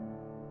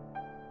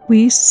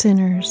 We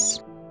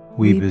sinners,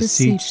 We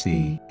beseech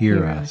thee,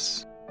 hear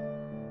us.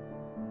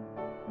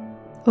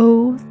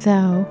 O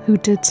thou who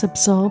didst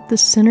absolve the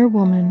sinner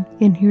woman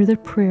and hear the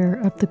prayer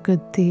of the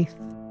good thief,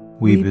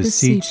 We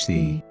beseech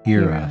thee,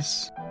 hear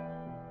us.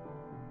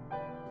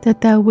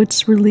 that thou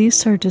wouldst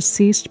release our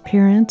deceased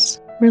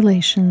parents,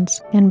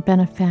 relations, and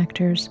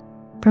benefactors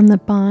from the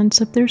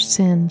bonds of their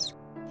sins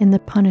and the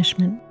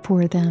punishment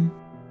for them.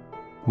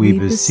 We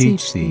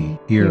beseech thee,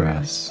 hear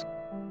us.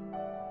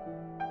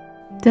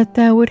 That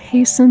thou would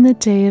hasten the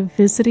day of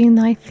visiting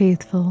thy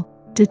faithful,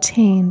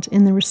 detained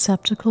in the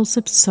receptacles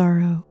of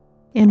sorrow,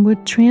 and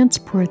would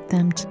transport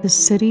them to the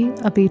city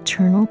of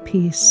eternal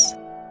peace.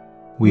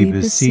 We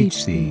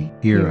beseech thee,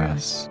 hear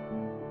us.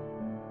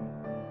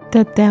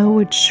 That thou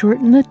would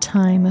shorten the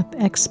time of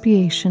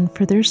expiation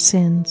for their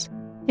sins,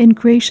 and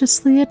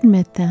graciously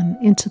admit them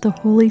into the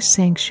holy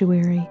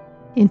sanctuary,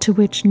 into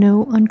which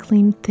no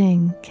unclean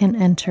thing can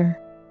enter.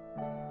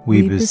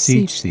 We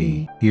beseech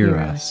thee, hear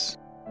us.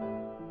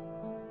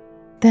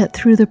 That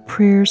through the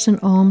prayers and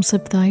alms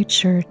of thy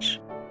church,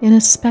 and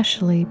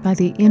especially by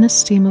the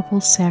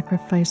inestimable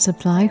sacrifice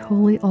of thy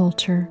holy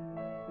altar,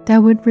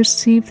 thou would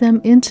receive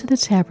them into the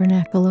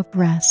tabernacle of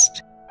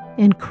rest,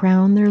 and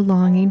crown their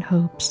longing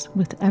hopes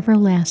with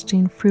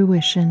everlasting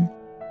fruition.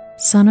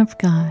 Son of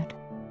God,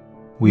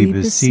 We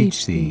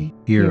beseech thee,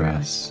 hear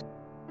us.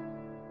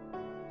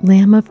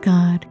 Lamb of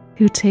God,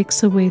 who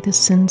takes away the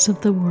sins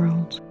of the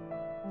world,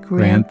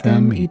 Grant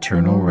them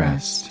eternal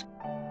rest.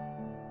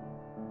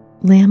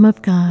 Lamb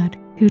of God,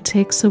 who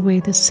takes away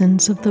the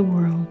sins of the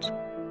world,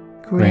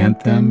 Grant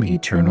them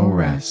eternal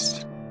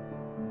rest.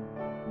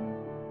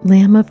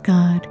 Lamb of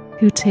God,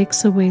 who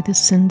takes away the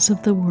sins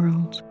of the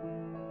world,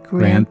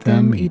 Grant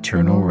them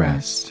eternal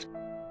rest.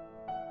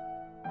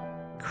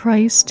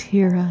 Christ,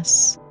 hear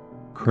us.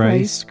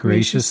 Christ,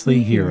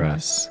 graciously hear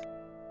us.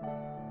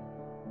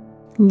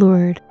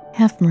 Lord,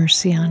 have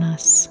mercy on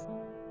us.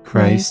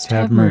 Christ,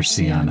 have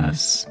mercy on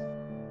us.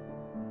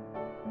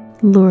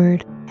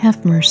 Lord,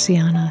 have mercy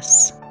on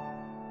us.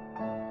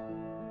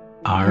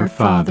 Our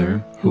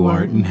Father, who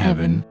art in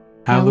heaven,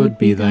 hallowed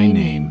be thy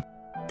name.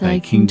 Thy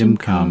kingdom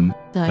come,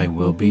 thy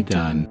will be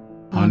done,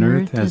 on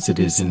earth as it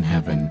is in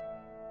heaven.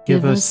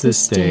 Give us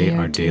this day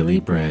our daily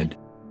bread,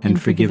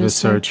 and forgive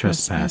us our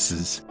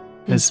trespasses,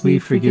 as we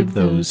forgive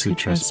those who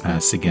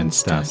trespass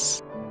against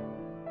us.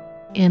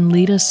 And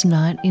lead us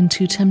not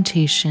into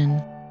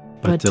temptation,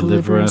 but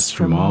deliver us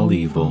from all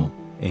evil.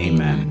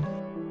 Amen.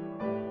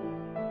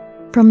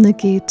 From the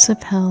gates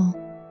of hell,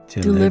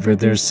 Deliver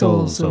their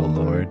souls, O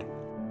Lord.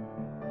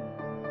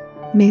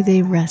 may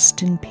they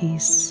rest in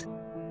peace.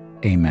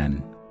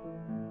 Amen.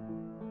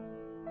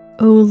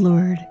 O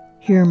Lord,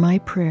 hear my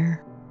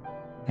prayer.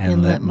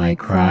 And let my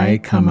cry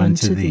come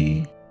unto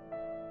thee.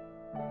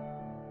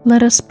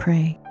 Let us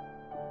pray.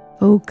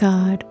 O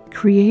God,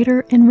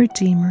 Creator and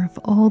Redeemer of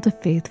all the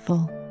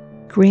faithful,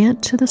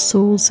 grant to the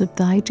souls of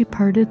thy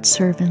departed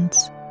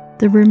servants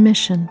the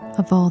remission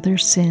of all their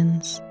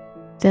sins,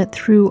 that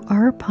through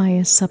our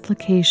pious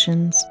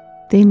supplications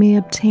they may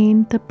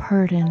obtain the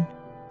pardon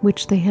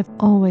which they have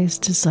always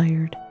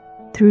desired.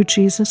 Through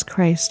Jesus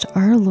Christ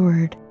our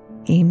Lord.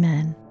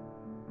 Amen.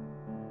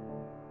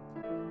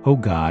 O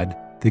God,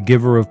 the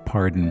giver of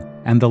pardon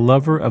and the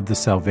lover of the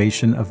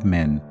salvation of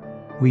men,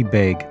 we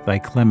beg thy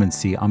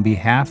clemency on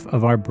behalf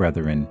of our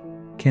brethren,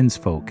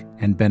 kinsfolk,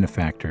 and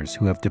benefactors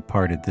who have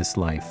departed this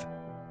life,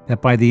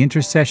 that by the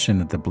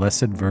intercession of the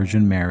Blessed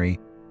Virgin Mary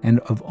and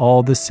of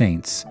all the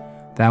saints,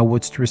 thou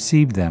wouldst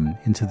receive them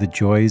into the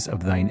joys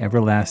of thine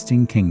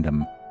everlasting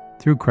kingdom,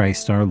 through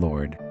Christ our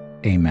Lord.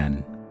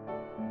 Amen.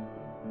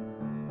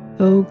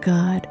 O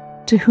God,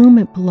 to whom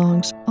it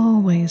belongs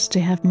always to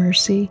have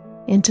mercy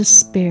and to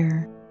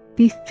spare,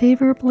 be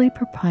favorably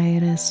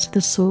propitious to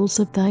the souls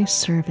of thy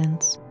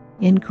servants,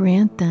 and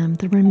grant them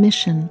the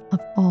remission of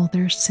all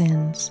their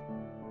sins,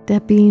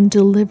 that being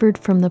delivered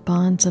from the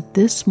bonds of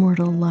this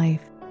mortal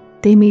life,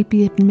 they may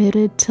be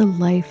admitted to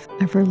life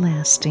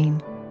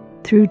everlasting.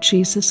 Through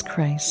Jesus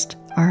Christ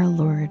our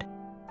Lord.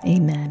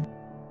 Amen.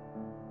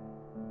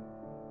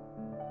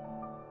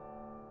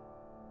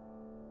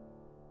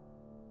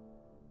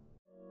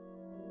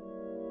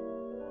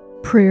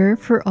 Prayer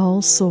for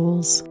all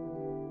souls.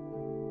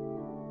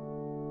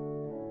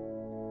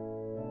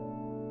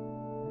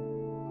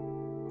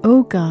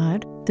 O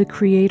God, the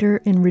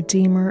Creator and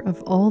Redeemer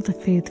of all the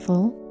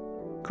faithful,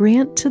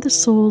 grant to the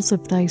souls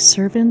of thy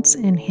servants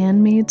and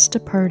handmaids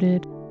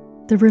departed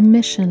the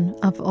remission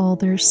of all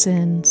their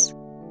sins,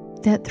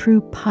 that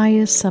through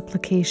pious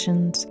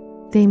supplications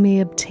they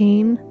may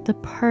obtain the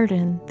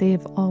pardon they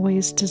have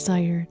always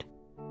desired.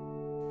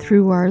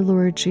 Through our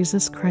Lord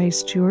Jesus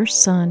Christ, your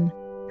Son,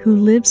 who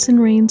lives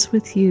and reigns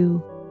with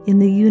you in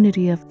the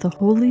unity of the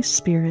Holy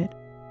Spirit,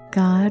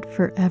 God,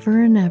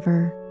 forever and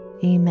ever.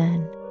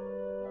 Amen.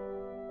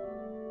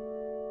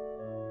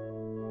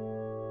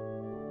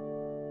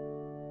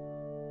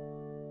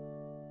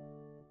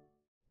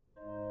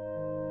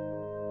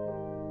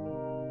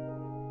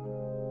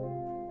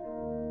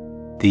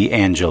 The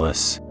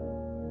Angelus.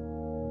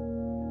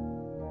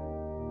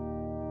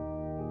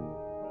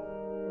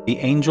 The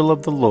angel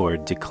of the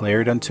Lord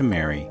declared unto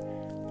Mary,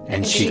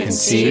 and she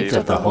conceived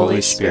of the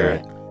Holy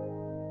Spirit.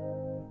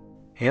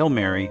 Hail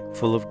Mary,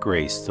 full of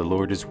grace, the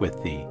Lord is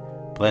with thee.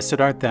 Blessed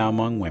art thou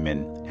among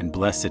women, and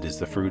blessed is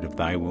the fruit of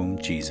thy womb,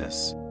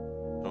 Jesus.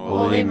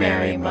 Holy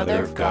Mary,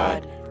 Mother of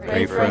God,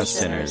 pray for us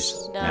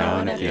sinners, now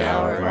and at the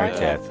hour of our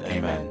death.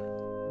 Amen.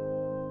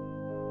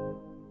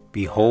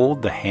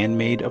 Behold the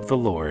handmaid of the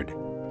Lord.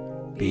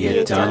 Be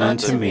it done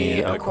unto me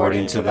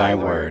according to thy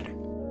word.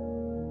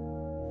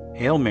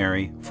 Hail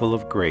Mary, full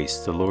of grace,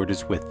 the Lord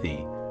is with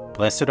thee.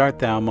 Blessed art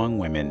thou among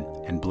women,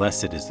 and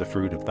blessed is the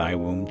fruit of thy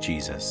womb,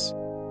 Jesus.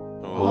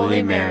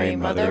 Holy Mary,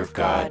 Mother of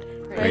God,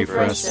 pray for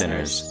us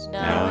sinners,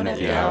 now and at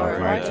the hour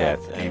of our death.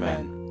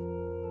 Amen.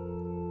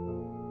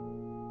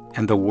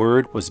 And the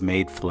Word was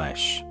made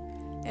flesh,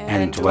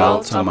 and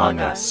dwelt among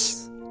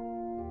us.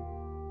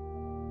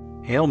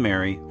 Hail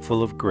Mary,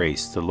 full of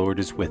grace, the Lord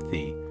is with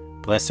thee.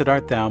 Blessed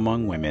art thou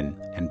among women,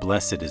 and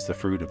blessed is the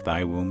fruit of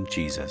thy womb,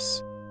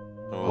 Jesus.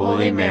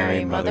 Holy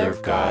Mary, Mother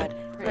of God,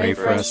 pray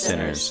for us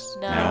sinners,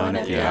 now and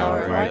at the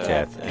hour of our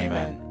death.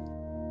 Amen.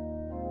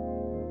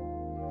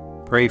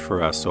 Pray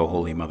for us, O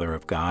Holy Mother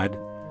of God,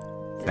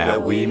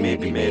 that we may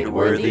be made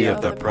worthy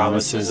of the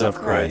promises of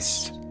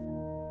Christ.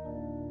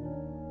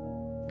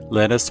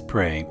 Let us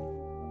pray.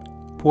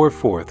 Pour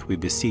forth, we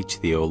beseech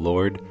thee, O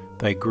Lord,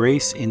 thy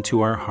grace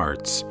into our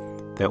hearts,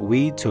 that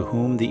we, to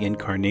whom the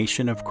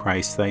incarnation of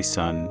Christ thy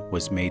Son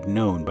was made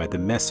known by the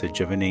message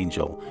of an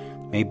angel,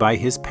 may by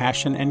his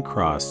passion and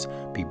cross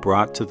be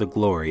brought to the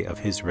glory of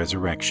his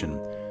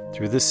resurrection.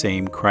 Through the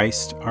same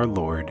Christ our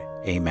Lord.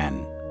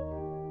 Amen.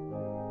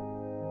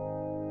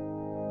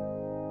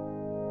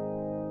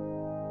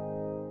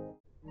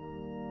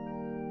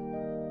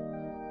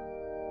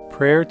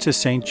 Prayer to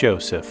Saint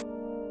Joseph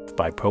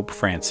by Pope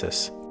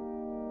Francis.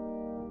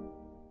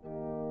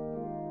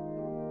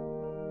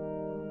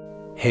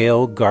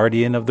 Hail,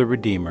 guardian of the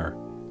Redeemer,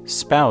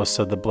 spouse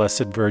of the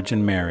Blessed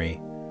Virgin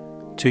Mary.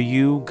 To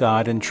you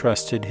God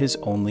entrusted his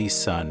only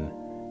Son.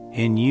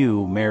 In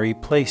you Mary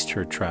placed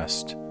her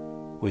trust.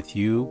 With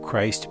you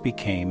Christ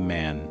became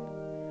man.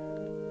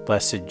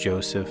 Blessed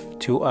Joseph,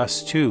 to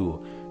us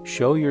too,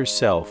 show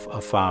yourself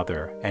a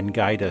father and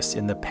guide us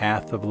in the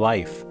path of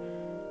life.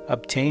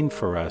 Obtain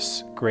for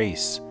us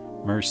grace,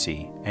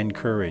 mercy, and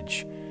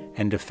courage,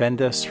 and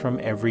defend us from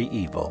every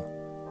evil.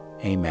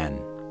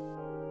 Amen.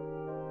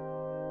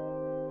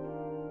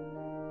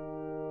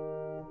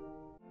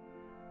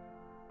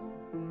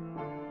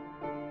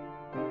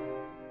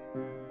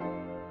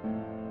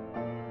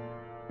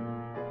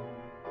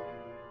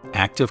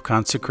 Act of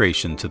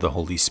consecration to the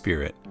Holy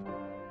Spirit.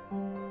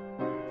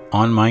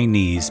 On my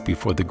knees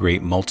before the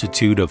great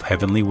multitude of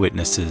heavenly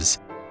witnesses,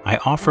 I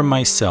offer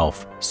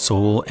myself,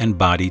 soul and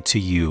body, to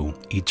you,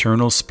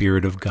 eternal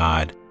Spirit of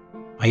God.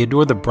 I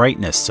adore the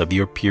brightness of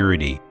your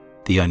purity,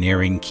 the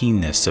unerring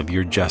keenness of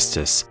your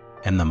justice,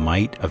 and the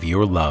might of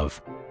your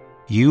love.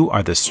 You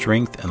are the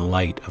strength and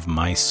light of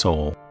my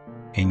soul.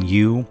 In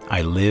you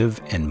I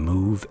live and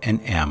move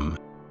and am.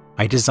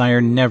 I desire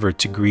never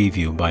to grieve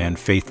you by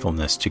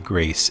unfaithfulness to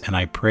grace, and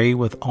I pray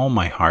with all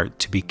my heart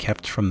to be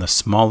kept from the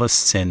smallest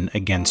sin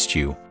against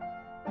you.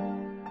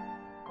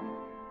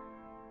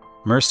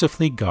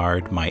 Mercifully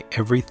guard my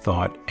every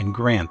thought and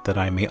grant that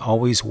I may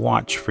always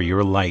watch for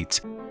your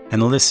light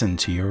and listen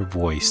to your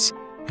voice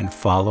and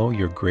follow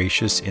your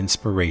gracious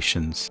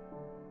inspirations.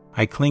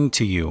 I cling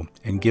to you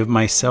and give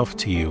myself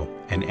to you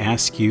and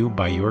ask you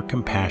by your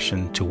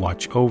compassion to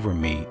watch over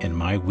me in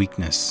my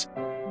weakness,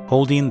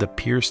 holding the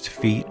pierced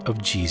feet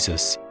of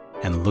Jesus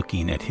and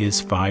looking at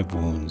his 5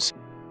 wounds,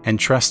 and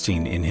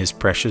trusting in his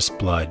precious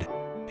blood,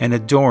 and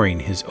adoring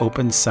his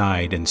open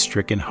side and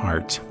stricken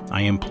heart.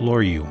 I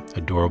implore you,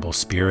 adorable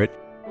Spirit,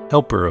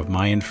 helper of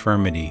my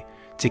infirmity,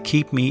 to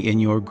keep me in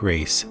your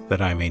grace,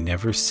 that I may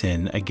never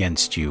sin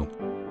against you.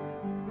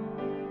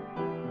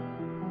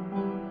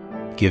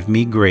 Give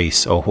me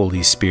grace, O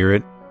Holy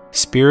Spirit,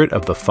 Spirit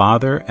of the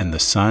Father and the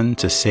Son,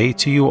 to say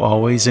to you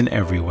always and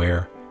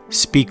everywhere,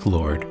 Speak,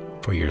 Lord,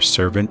 for your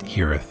servant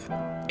heareth.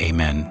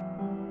 Amen.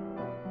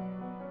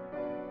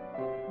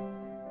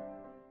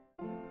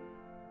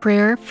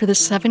 Prayer for the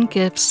 7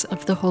 gifts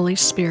of the Holy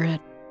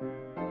Spirit.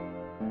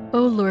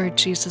 O Lord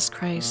Jesus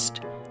Christ,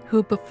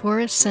 who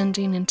before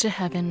ascending into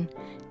heaven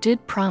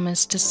did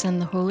promise to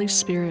send the Holy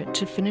Spirit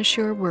to finish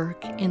your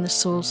work in the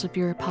souls of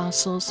your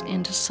apostles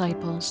and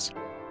disciples,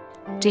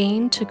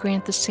 deign to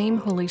grant the same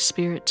Holy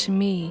Spirit to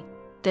me,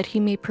 that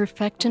he may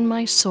perfect in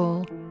my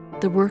soul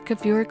the work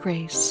of your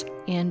grace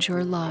and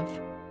your love.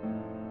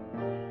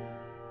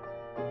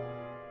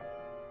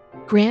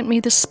 Grant me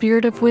the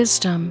spirit of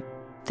wisdom,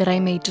 that I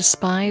may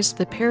despise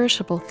the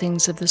perishable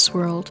things of this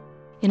world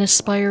and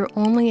aspire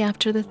only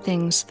after the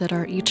things that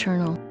are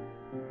eternal.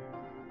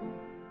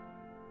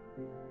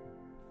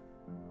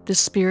 The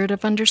spirit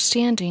of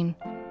understanding,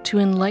 to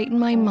enlighten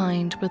my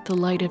mind with the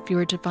light of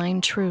your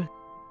divine truth.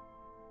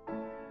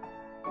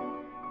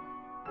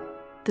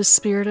 The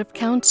spirit of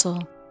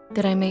counsel,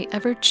 that I may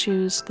ever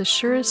choose the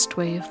surest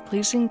way of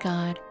pleasing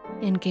God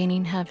and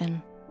gaining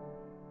heaven.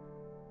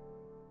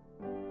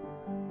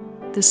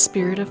 The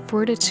spirit of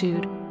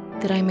fortitude,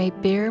 that I may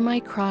bear my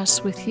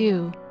cross with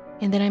you,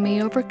 and that I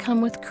may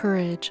overcome with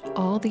courage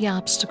all the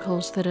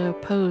obstacles that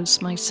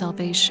oppose my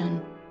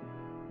salvation.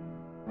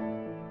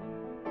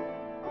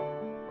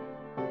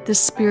 The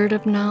spirit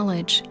of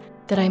knowledge,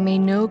 that I may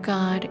know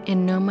God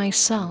and know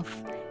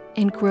myself,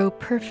 and grow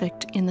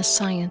perfect in the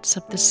science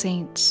of the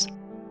saints.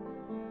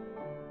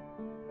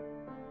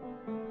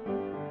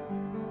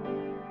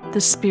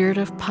 The spirit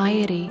of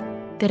piety,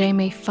 that I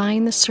may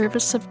find the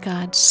service of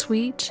God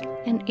sweet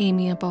and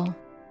amiable.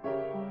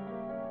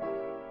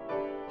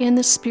 And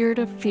the spirit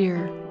of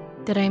fear,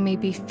 that I may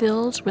be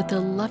filled with a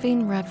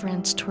loving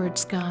reverence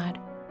towards God,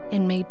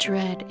 and may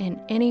dread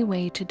in any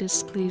way to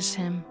displease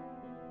him.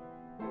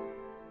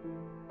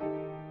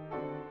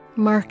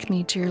 Mark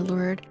me, dear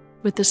Lord,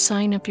 with the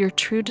sign of your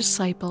true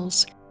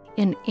disciples,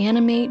 and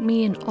animate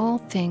me in all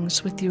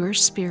things with your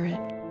Spirit.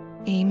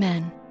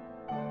 Amen.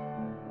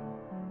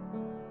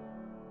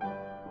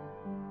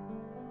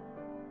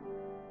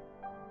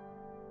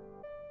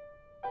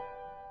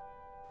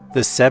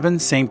 The 7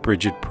 St.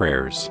 Bridget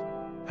Prayers,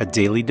 a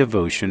daily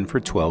devotion for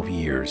 12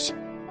 years.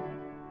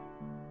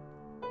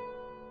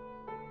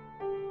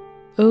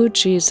 O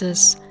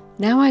Jesus,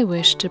 now I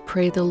wish to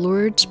pray the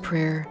Lord's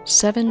Prayer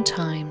 7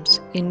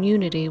 times in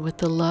unity with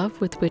the love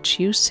with which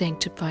you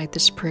sanctified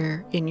this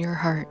prayer in your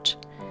heart.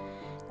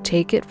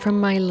 Take it from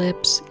my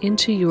lips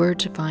into your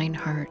divine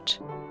heart.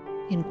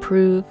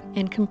 Improve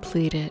and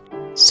complete it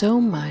so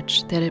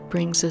much that it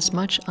brings as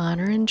much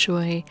honor and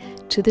joy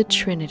to the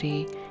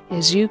Trinity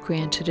as you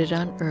granted it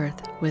on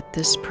earth with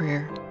this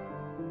prayer.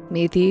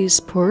 May these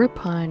pour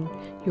upon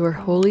your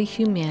holy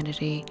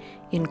humanity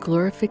in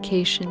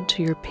glorification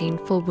to your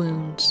painful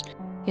wounds,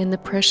 in the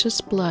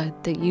precious blood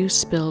that you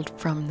spilled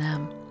from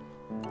them.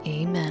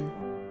 Amen.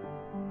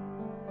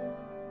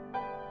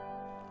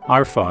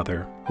 Our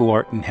Father, who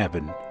art in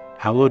heaven,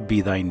 hallowed be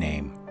thy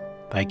name.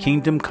 Thy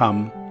kingdom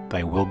come,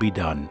 thy will be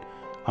done,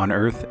 on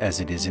earth as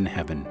it is in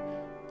heaven.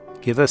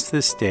 Give us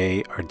this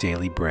day our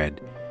daily bread,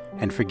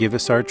 and forgive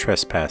us our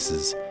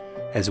trespasses,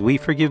 as we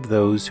forgive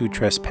those who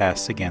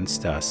trespass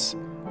against us.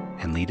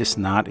 And lead us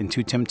not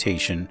into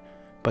temptation,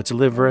 but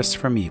deliver us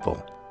from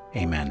evil.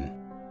 Amen.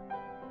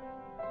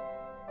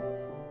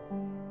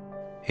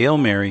 Hail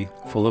Mary,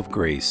 full of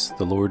grace,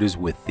 the Lord is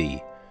with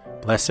thee.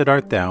 Blessed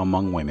art thou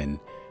among women,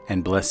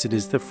 and blessed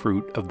is the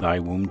fruit of thy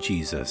womb,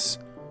 Jesus.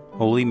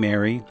 Holy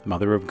Mary,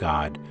 Mother of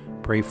God,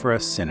 pray for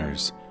us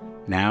sinners,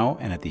 now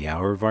and at the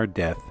hour of our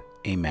death.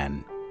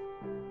 Amen.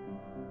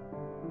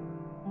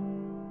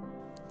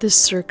 The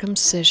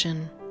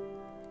Circumcision.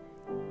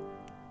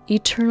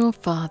 Eternal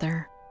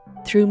Father,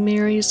 through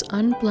Mary's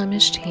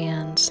unblemished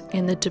hands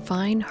and the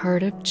divine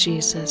heart of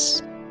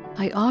Jesus,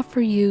 I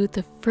offer you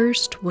the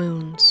first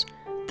wounds,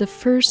 the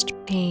first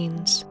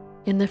pains,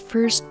 and the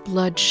first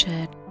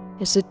bloodshed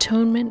as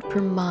atonement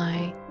for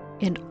my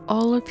and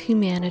all of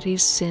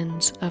humanity's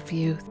sins of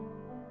youth,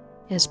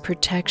 as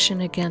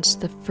protection against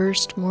the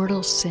first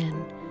mortal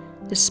sin,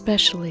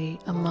 especially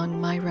among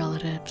my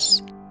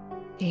relatives.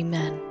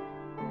 Amen.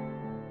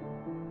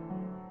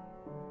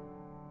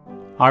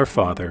 Our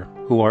Father,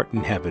 who art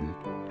in heaven,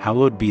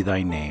 hallowed be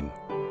thy name.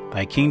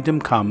 Thy kingdom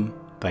come,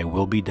 thy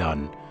will be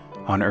done,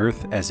 on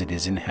earth as it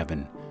is in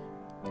heaven.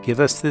 Give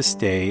us this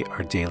day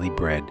our daily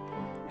bread,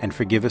 and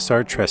forgive us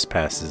our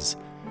trespasses,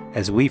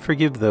 as we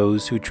forgive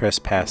those who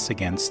trespass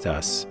against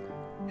us.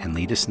 And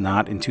lead us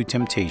not into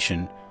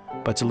temptation,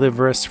 but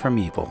deliver us from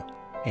evil.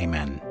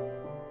 Amen.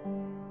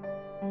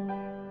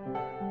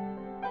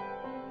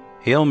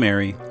 Hail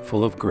Mary,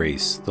 full of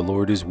grace, the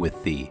Lord is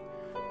with thee.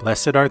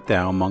 Blessed art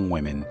thou among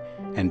women,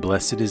 and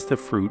blessed is the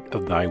fruit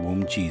of thy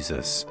womb,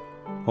 Jesus.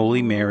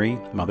 Holy Mary,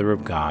 Mother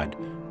of God,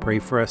 pray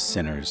for us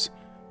sinners,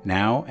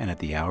 now and at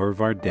the hour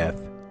of our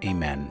death.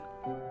 Amen.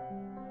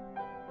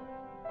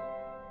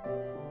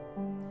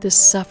 The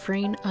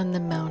Suffering on the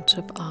Mount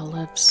of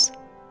Olives.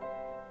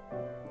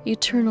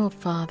 Eternal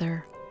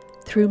Father,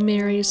 through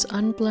Mary's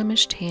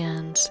unblemished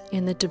hands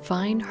and the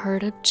divine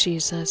heart of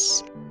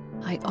Jesus,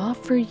 I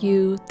offer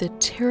you the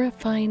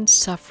terrifying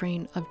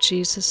suffering of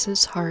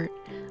Jesus' heart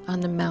on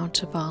the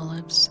Mount of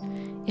Olives,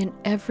 in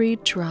every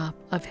drop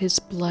of his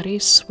bloody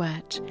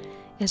sweat,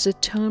 as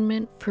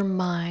atonement for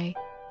my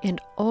and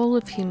all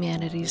of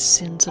humanity's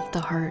sins of the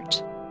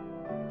heart,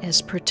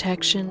 as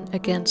protection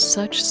against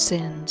such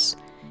sins,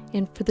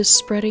 and for the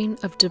spreading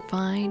of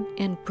divine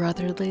and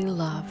brotherly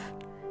love.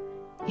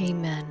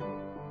 Amen.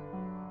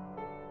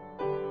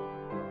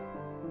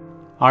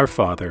 Our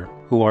Father,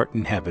 who art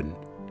in heaven,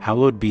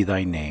 hallowed be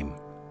thy name.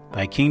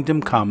 Thy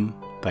kingdom come,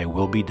 thy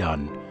will be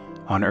done,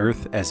 on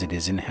earth as it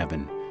is in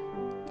heaven.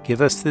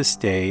 Give us this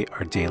day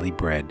our daily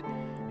bread,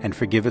 and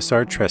forgive us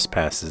our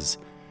trespasses,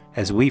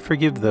 as we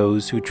forgive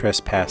those who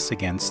trespass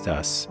against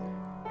us.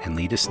 And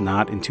lead us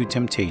not into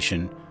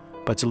temptation,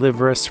 but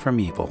deliver us from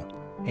evil.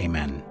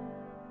 Amen.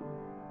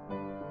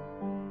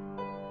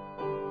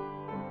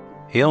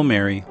 Hail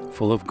Mary,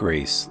 full of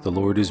grace, the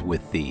Lord is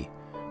with thee.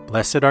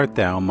 Blessed art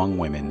thou among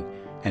women,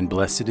 and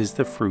blessed is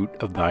the fruit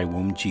of thy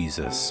womb,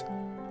 Jesus.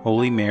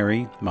 Holy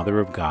Mary, Mother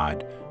of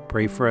God,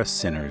 pray for us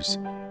sinners,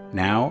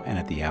 now and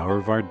at the hour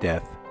of our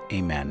death.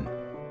 Amen.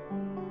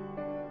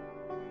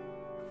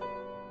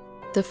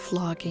 The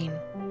Flogging.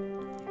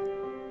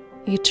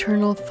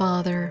 Eternal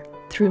Father,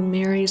 through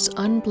Mary's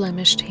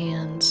unblemished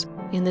hands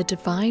and the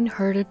divine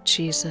heart of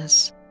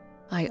Jesus,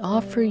 I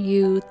offer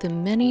you the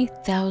many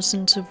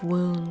thousands of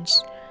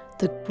wounds,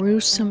 the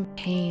gruesome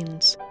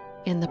pains,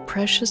 and the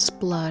precious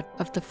blood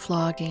of the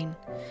flogging,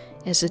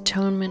 as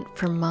atonement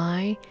for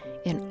my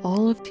and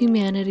all of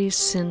humanity's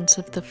sins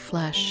of the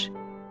flesh,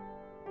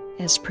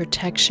 as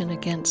protection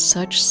against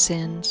such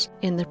sins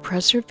and the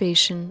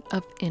preservation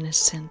of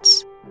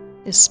innocence,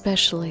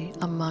 especially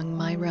among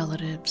my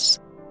relatives.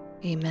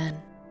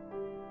 Amen.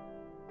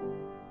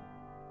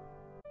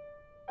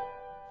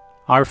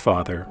 Our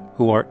Father,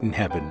 who art in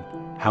heaven,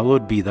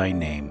 hallowed be thy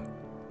name.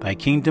 Thy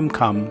kingdom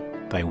come,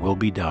 thy will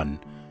be done,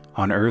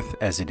 on earth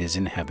as it is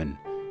in heaven.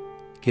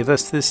 Give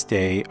us this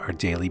day our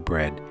daily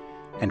bread,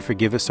 and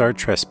forgive us our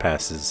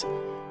trespasses,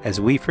 as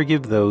we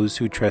forgive those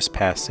who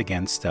trespass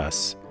against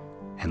us.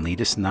 And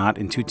lead us not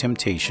into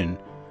temptation,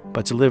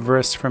 but deliver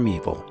us from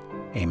evil.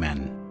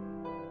 Amen.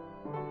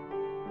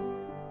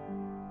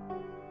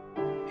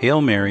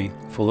 Hail Mary,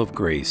 full of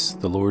grace,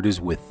 the Lord is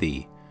with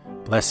thee.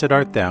 Blessed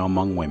art thou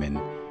among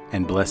women,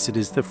 and blessed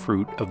is the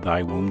fruit of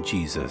thy womb,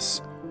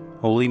 Jesus.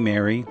 Holy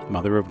Mary,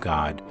 Mother of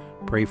God,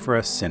 pray for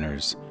us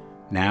sinners,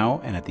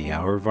 now and at the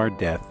hour of our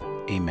death.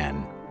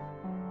 Amen.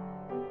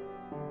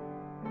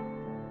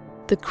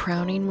 The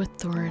Crowning with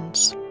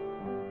Thorns.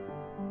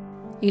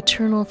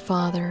 Eternal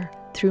Father,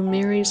 through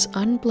Mary's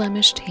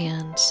unblemished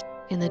hands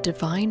and the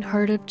divine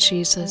heart of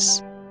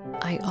Jesus,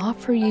 I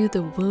offer you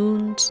the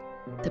wounds,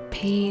 the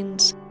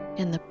pains,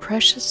 and the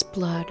precious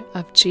blood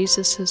of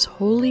Jesus'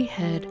 holy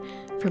head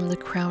from the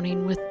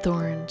crowning with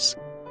thorns,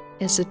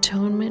 as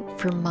atonement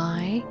for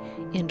my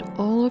and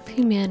all of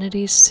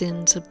humanity's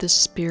sins of the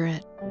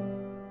Spirit,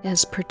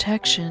 as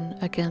protection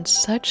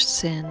against such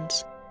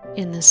sins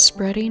in the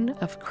spreading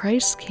of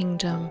Christ's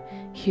kingdom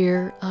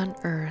here on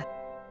earth.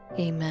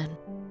 Amen.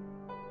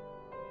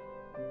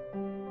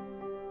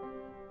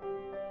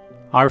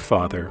 Our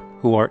Father,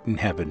 who art in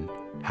heaven,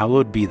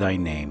 hallowed be thy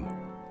name.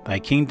 Thy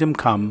kingdom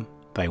come,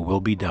 thy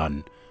will be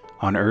done,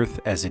 on earth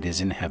as it is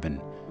in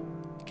heaven.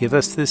 Give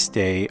us this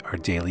day our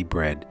daily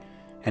bread,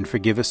 and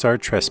forgive us our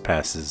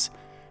trespasses,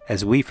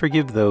 as we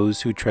forgive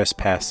those who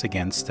trespass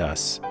against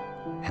us.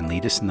 And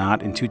lead us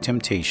not into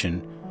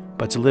temptation,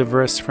 but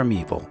deliver us from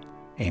evil.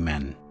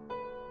 Amen.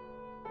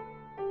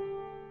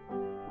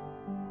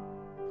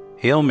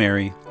 Hail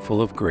Mary,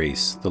 full of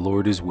grace, the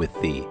Lord is with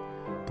thee.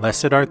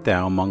 Blessed art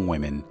thou among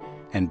women,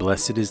 and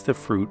blessed is the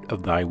fruit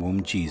of thy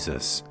womb,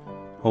 Jesus.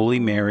 Holy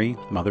Mary,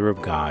 Mother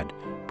of God,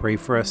 pray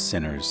for us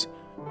sinners,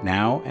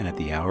 now and at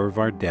the hour of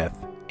our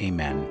death.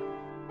 Amen.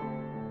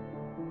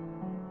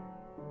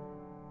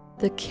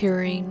 The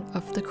carrying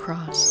of the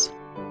cross.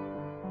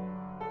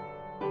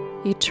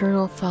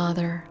 Eternal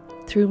Father,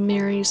 through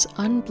Mary's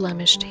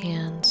unblemished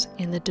hands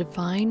in the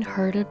divine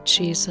heart of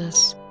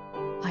Jesus,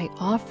 I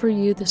offer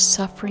you the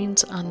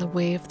sufferings on the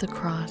way of the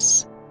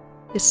cross,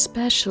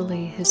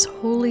 especially his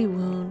holy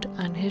wound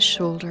on his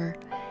shoulder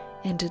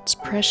and its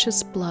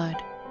precious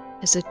blood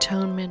as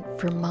atonement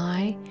for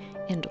my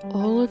and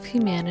all of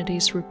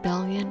humanity's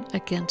rebellion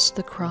against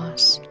the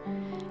cross,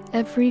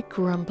 every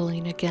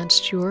grumbling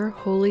against your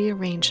holy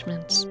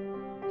arrangements,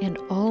 and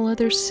all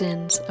other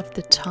sins of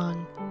the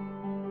tongue,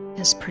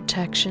 as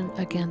protection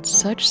against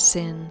such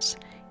sins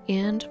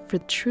and for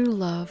true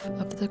love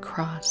of the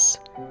cross.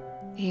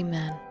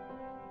 Amen.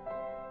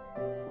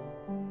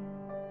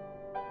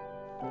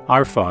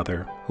 Our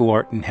Father, who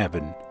art in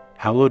heaven,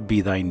 hallowed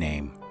be thy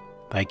name.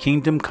 Thy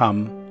kingdom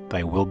come,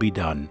 thy will be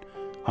done,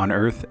 on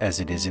earth as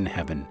it is in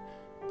heaven.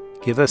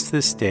 Give us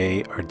this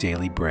day our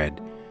daily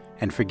bread,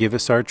 and forgive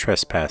us our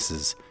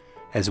trespasses,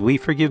 as we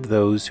forgive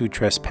those who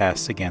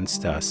trespass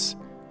against us.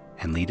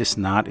 And lead us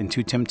not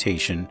into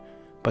temptation,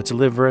 but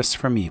deliver us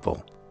from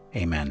evil.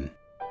 Amen.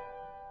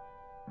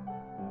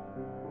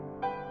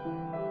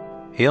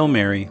 Hail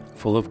Mary,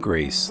 full of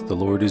grace, the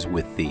Lord is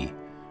with thee.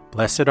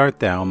 Blessed art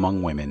thou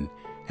among women,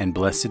 and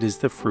blessed is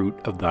the fruit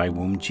of thy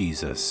womb,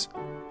 Jesus.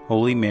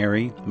 Holy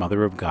Mary,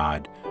 Mother of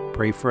God,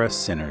 pray for us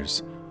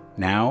sinners,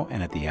 now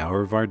and at the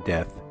hour of our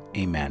death.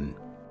 Amen.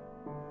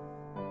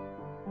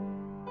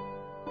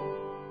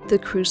 The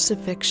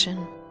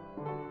Crucifixion.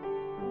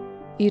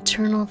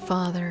 Eternal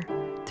Father,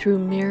 through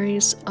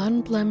Mary's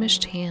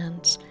unblemished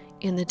hands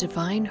in the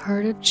divine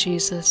heart of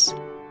Jesus,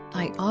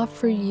 I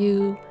offer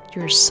you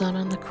your Son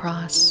on the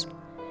cross,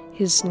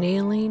 his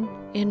nailing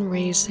and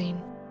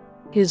raising,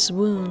 his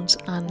wounds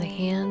on the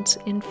hands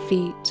and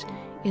feet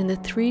in the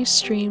 3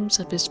 streams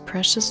of his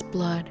precious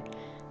blood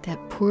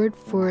that poured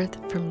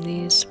forth from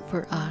these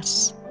for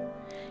us,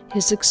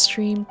 his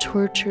extreme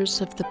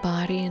tortures of the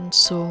body and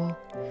soul,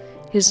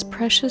 his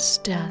precious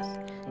death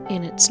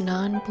in its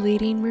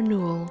non-bleeding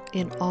renewal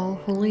in all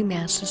holy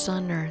masses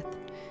on earth,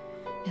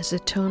 as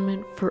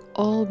atonement for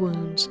all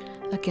wounds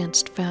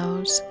against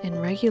vows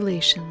and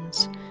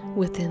regulations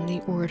within the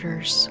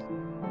orders.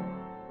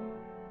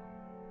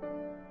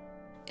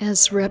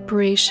 As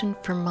reparation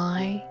for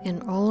my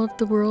and all of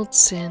the world's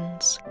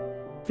sins,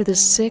 for the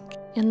sick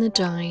and the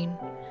dying,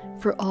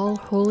 for all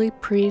holy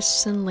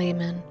priests and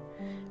laymen,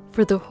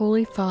 for the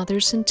Holy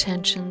Father's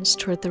intentions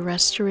toward the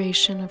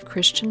restoration of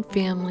Christian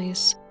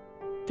families,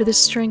 for the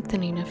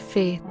strengthening of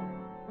faith,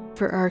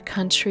 for our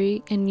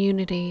country and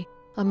unity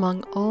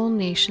among all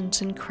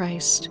nations in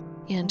Christ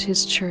and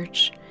his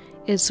Church,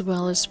 as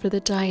well as for the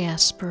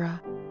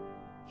diaspora.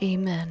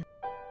 Amen.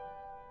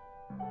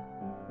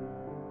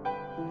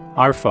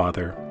 Our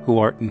Father, who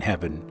art in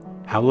heaven,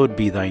 hallowed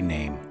be thy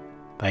name.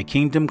 Thy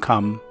kingdom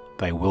come,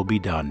 thy will be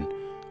done,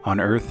 on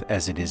earth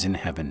as it is in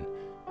heaven.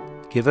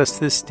 Give us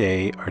this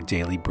day our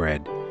daily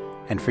bread,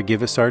 and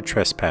forgive us our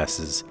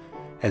trespasses,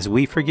 as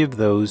we forgive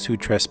those who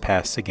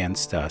trespass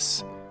against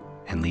us.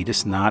 And lead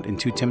us not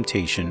into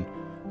temptation,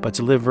 but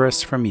deliver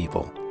us from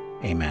evil.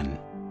 Amen.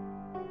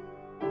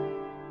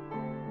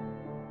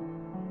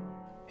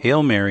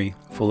 Hail Mary,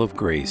 full of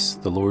grace,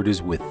 the Lord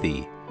is with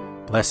thee.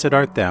 Blessed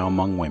art thou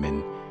among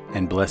women,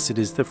 and blessed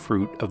is the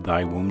fruit of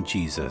thy womb,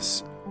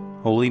 Jesus.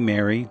 Holy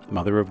Mary,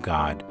 Mother of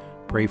God,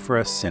 pray for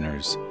us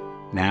sinners,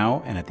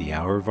 now and at the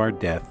hour of our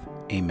death.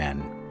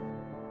 Amen.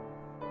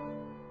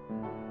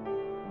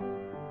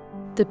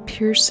 The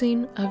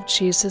piercing of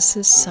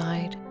Jesus'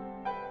 side.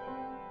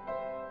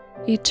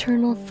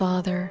 Eternal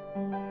Father,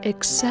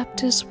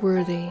 accept as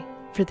worthy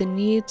for the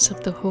needs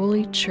of the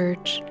Holy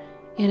Church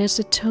and as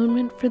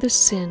atonement for the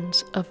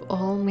sins of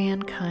all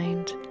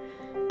mankind,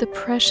 the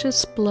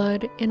precious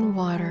blood and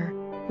water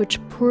which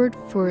poured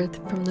forth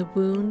from the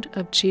wound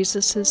of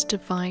Jesus'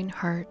 divine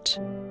heart.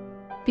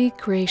 Be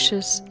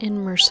gracious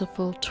and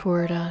merciful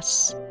toward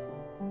us.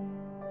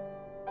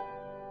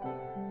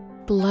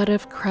 Blood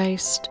of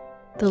Christ,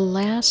 the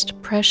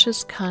last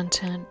precious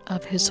content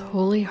of his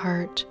holy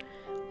heart,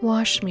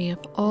 wash me of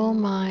all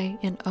my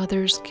and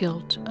others'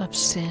 guilt of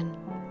sin.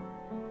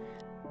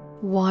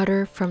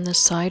 Water from the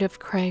side of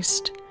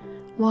Christ,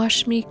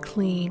 wash me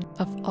clean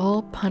of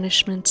all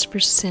punishments for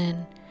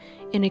sin,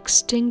 and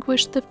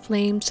extinguish the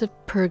flames of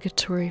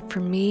purgatory for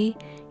me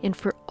and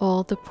for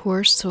all the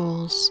poor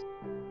souls.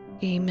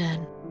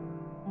 Amen.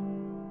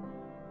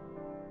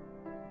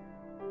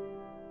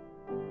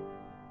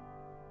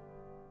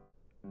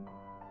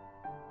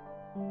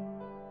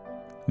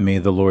 May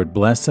the Lord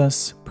bless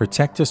us,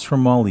 protect us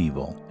from all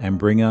evil, and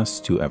bring us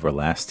to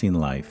everlasting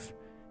life.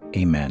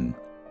 Amen.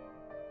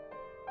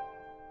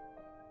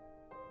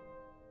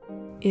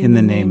 In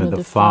the name of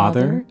the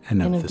Father,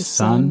 and of the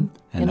Son,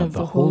 and of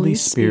the Holy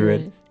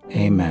Spirit.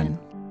 Amen.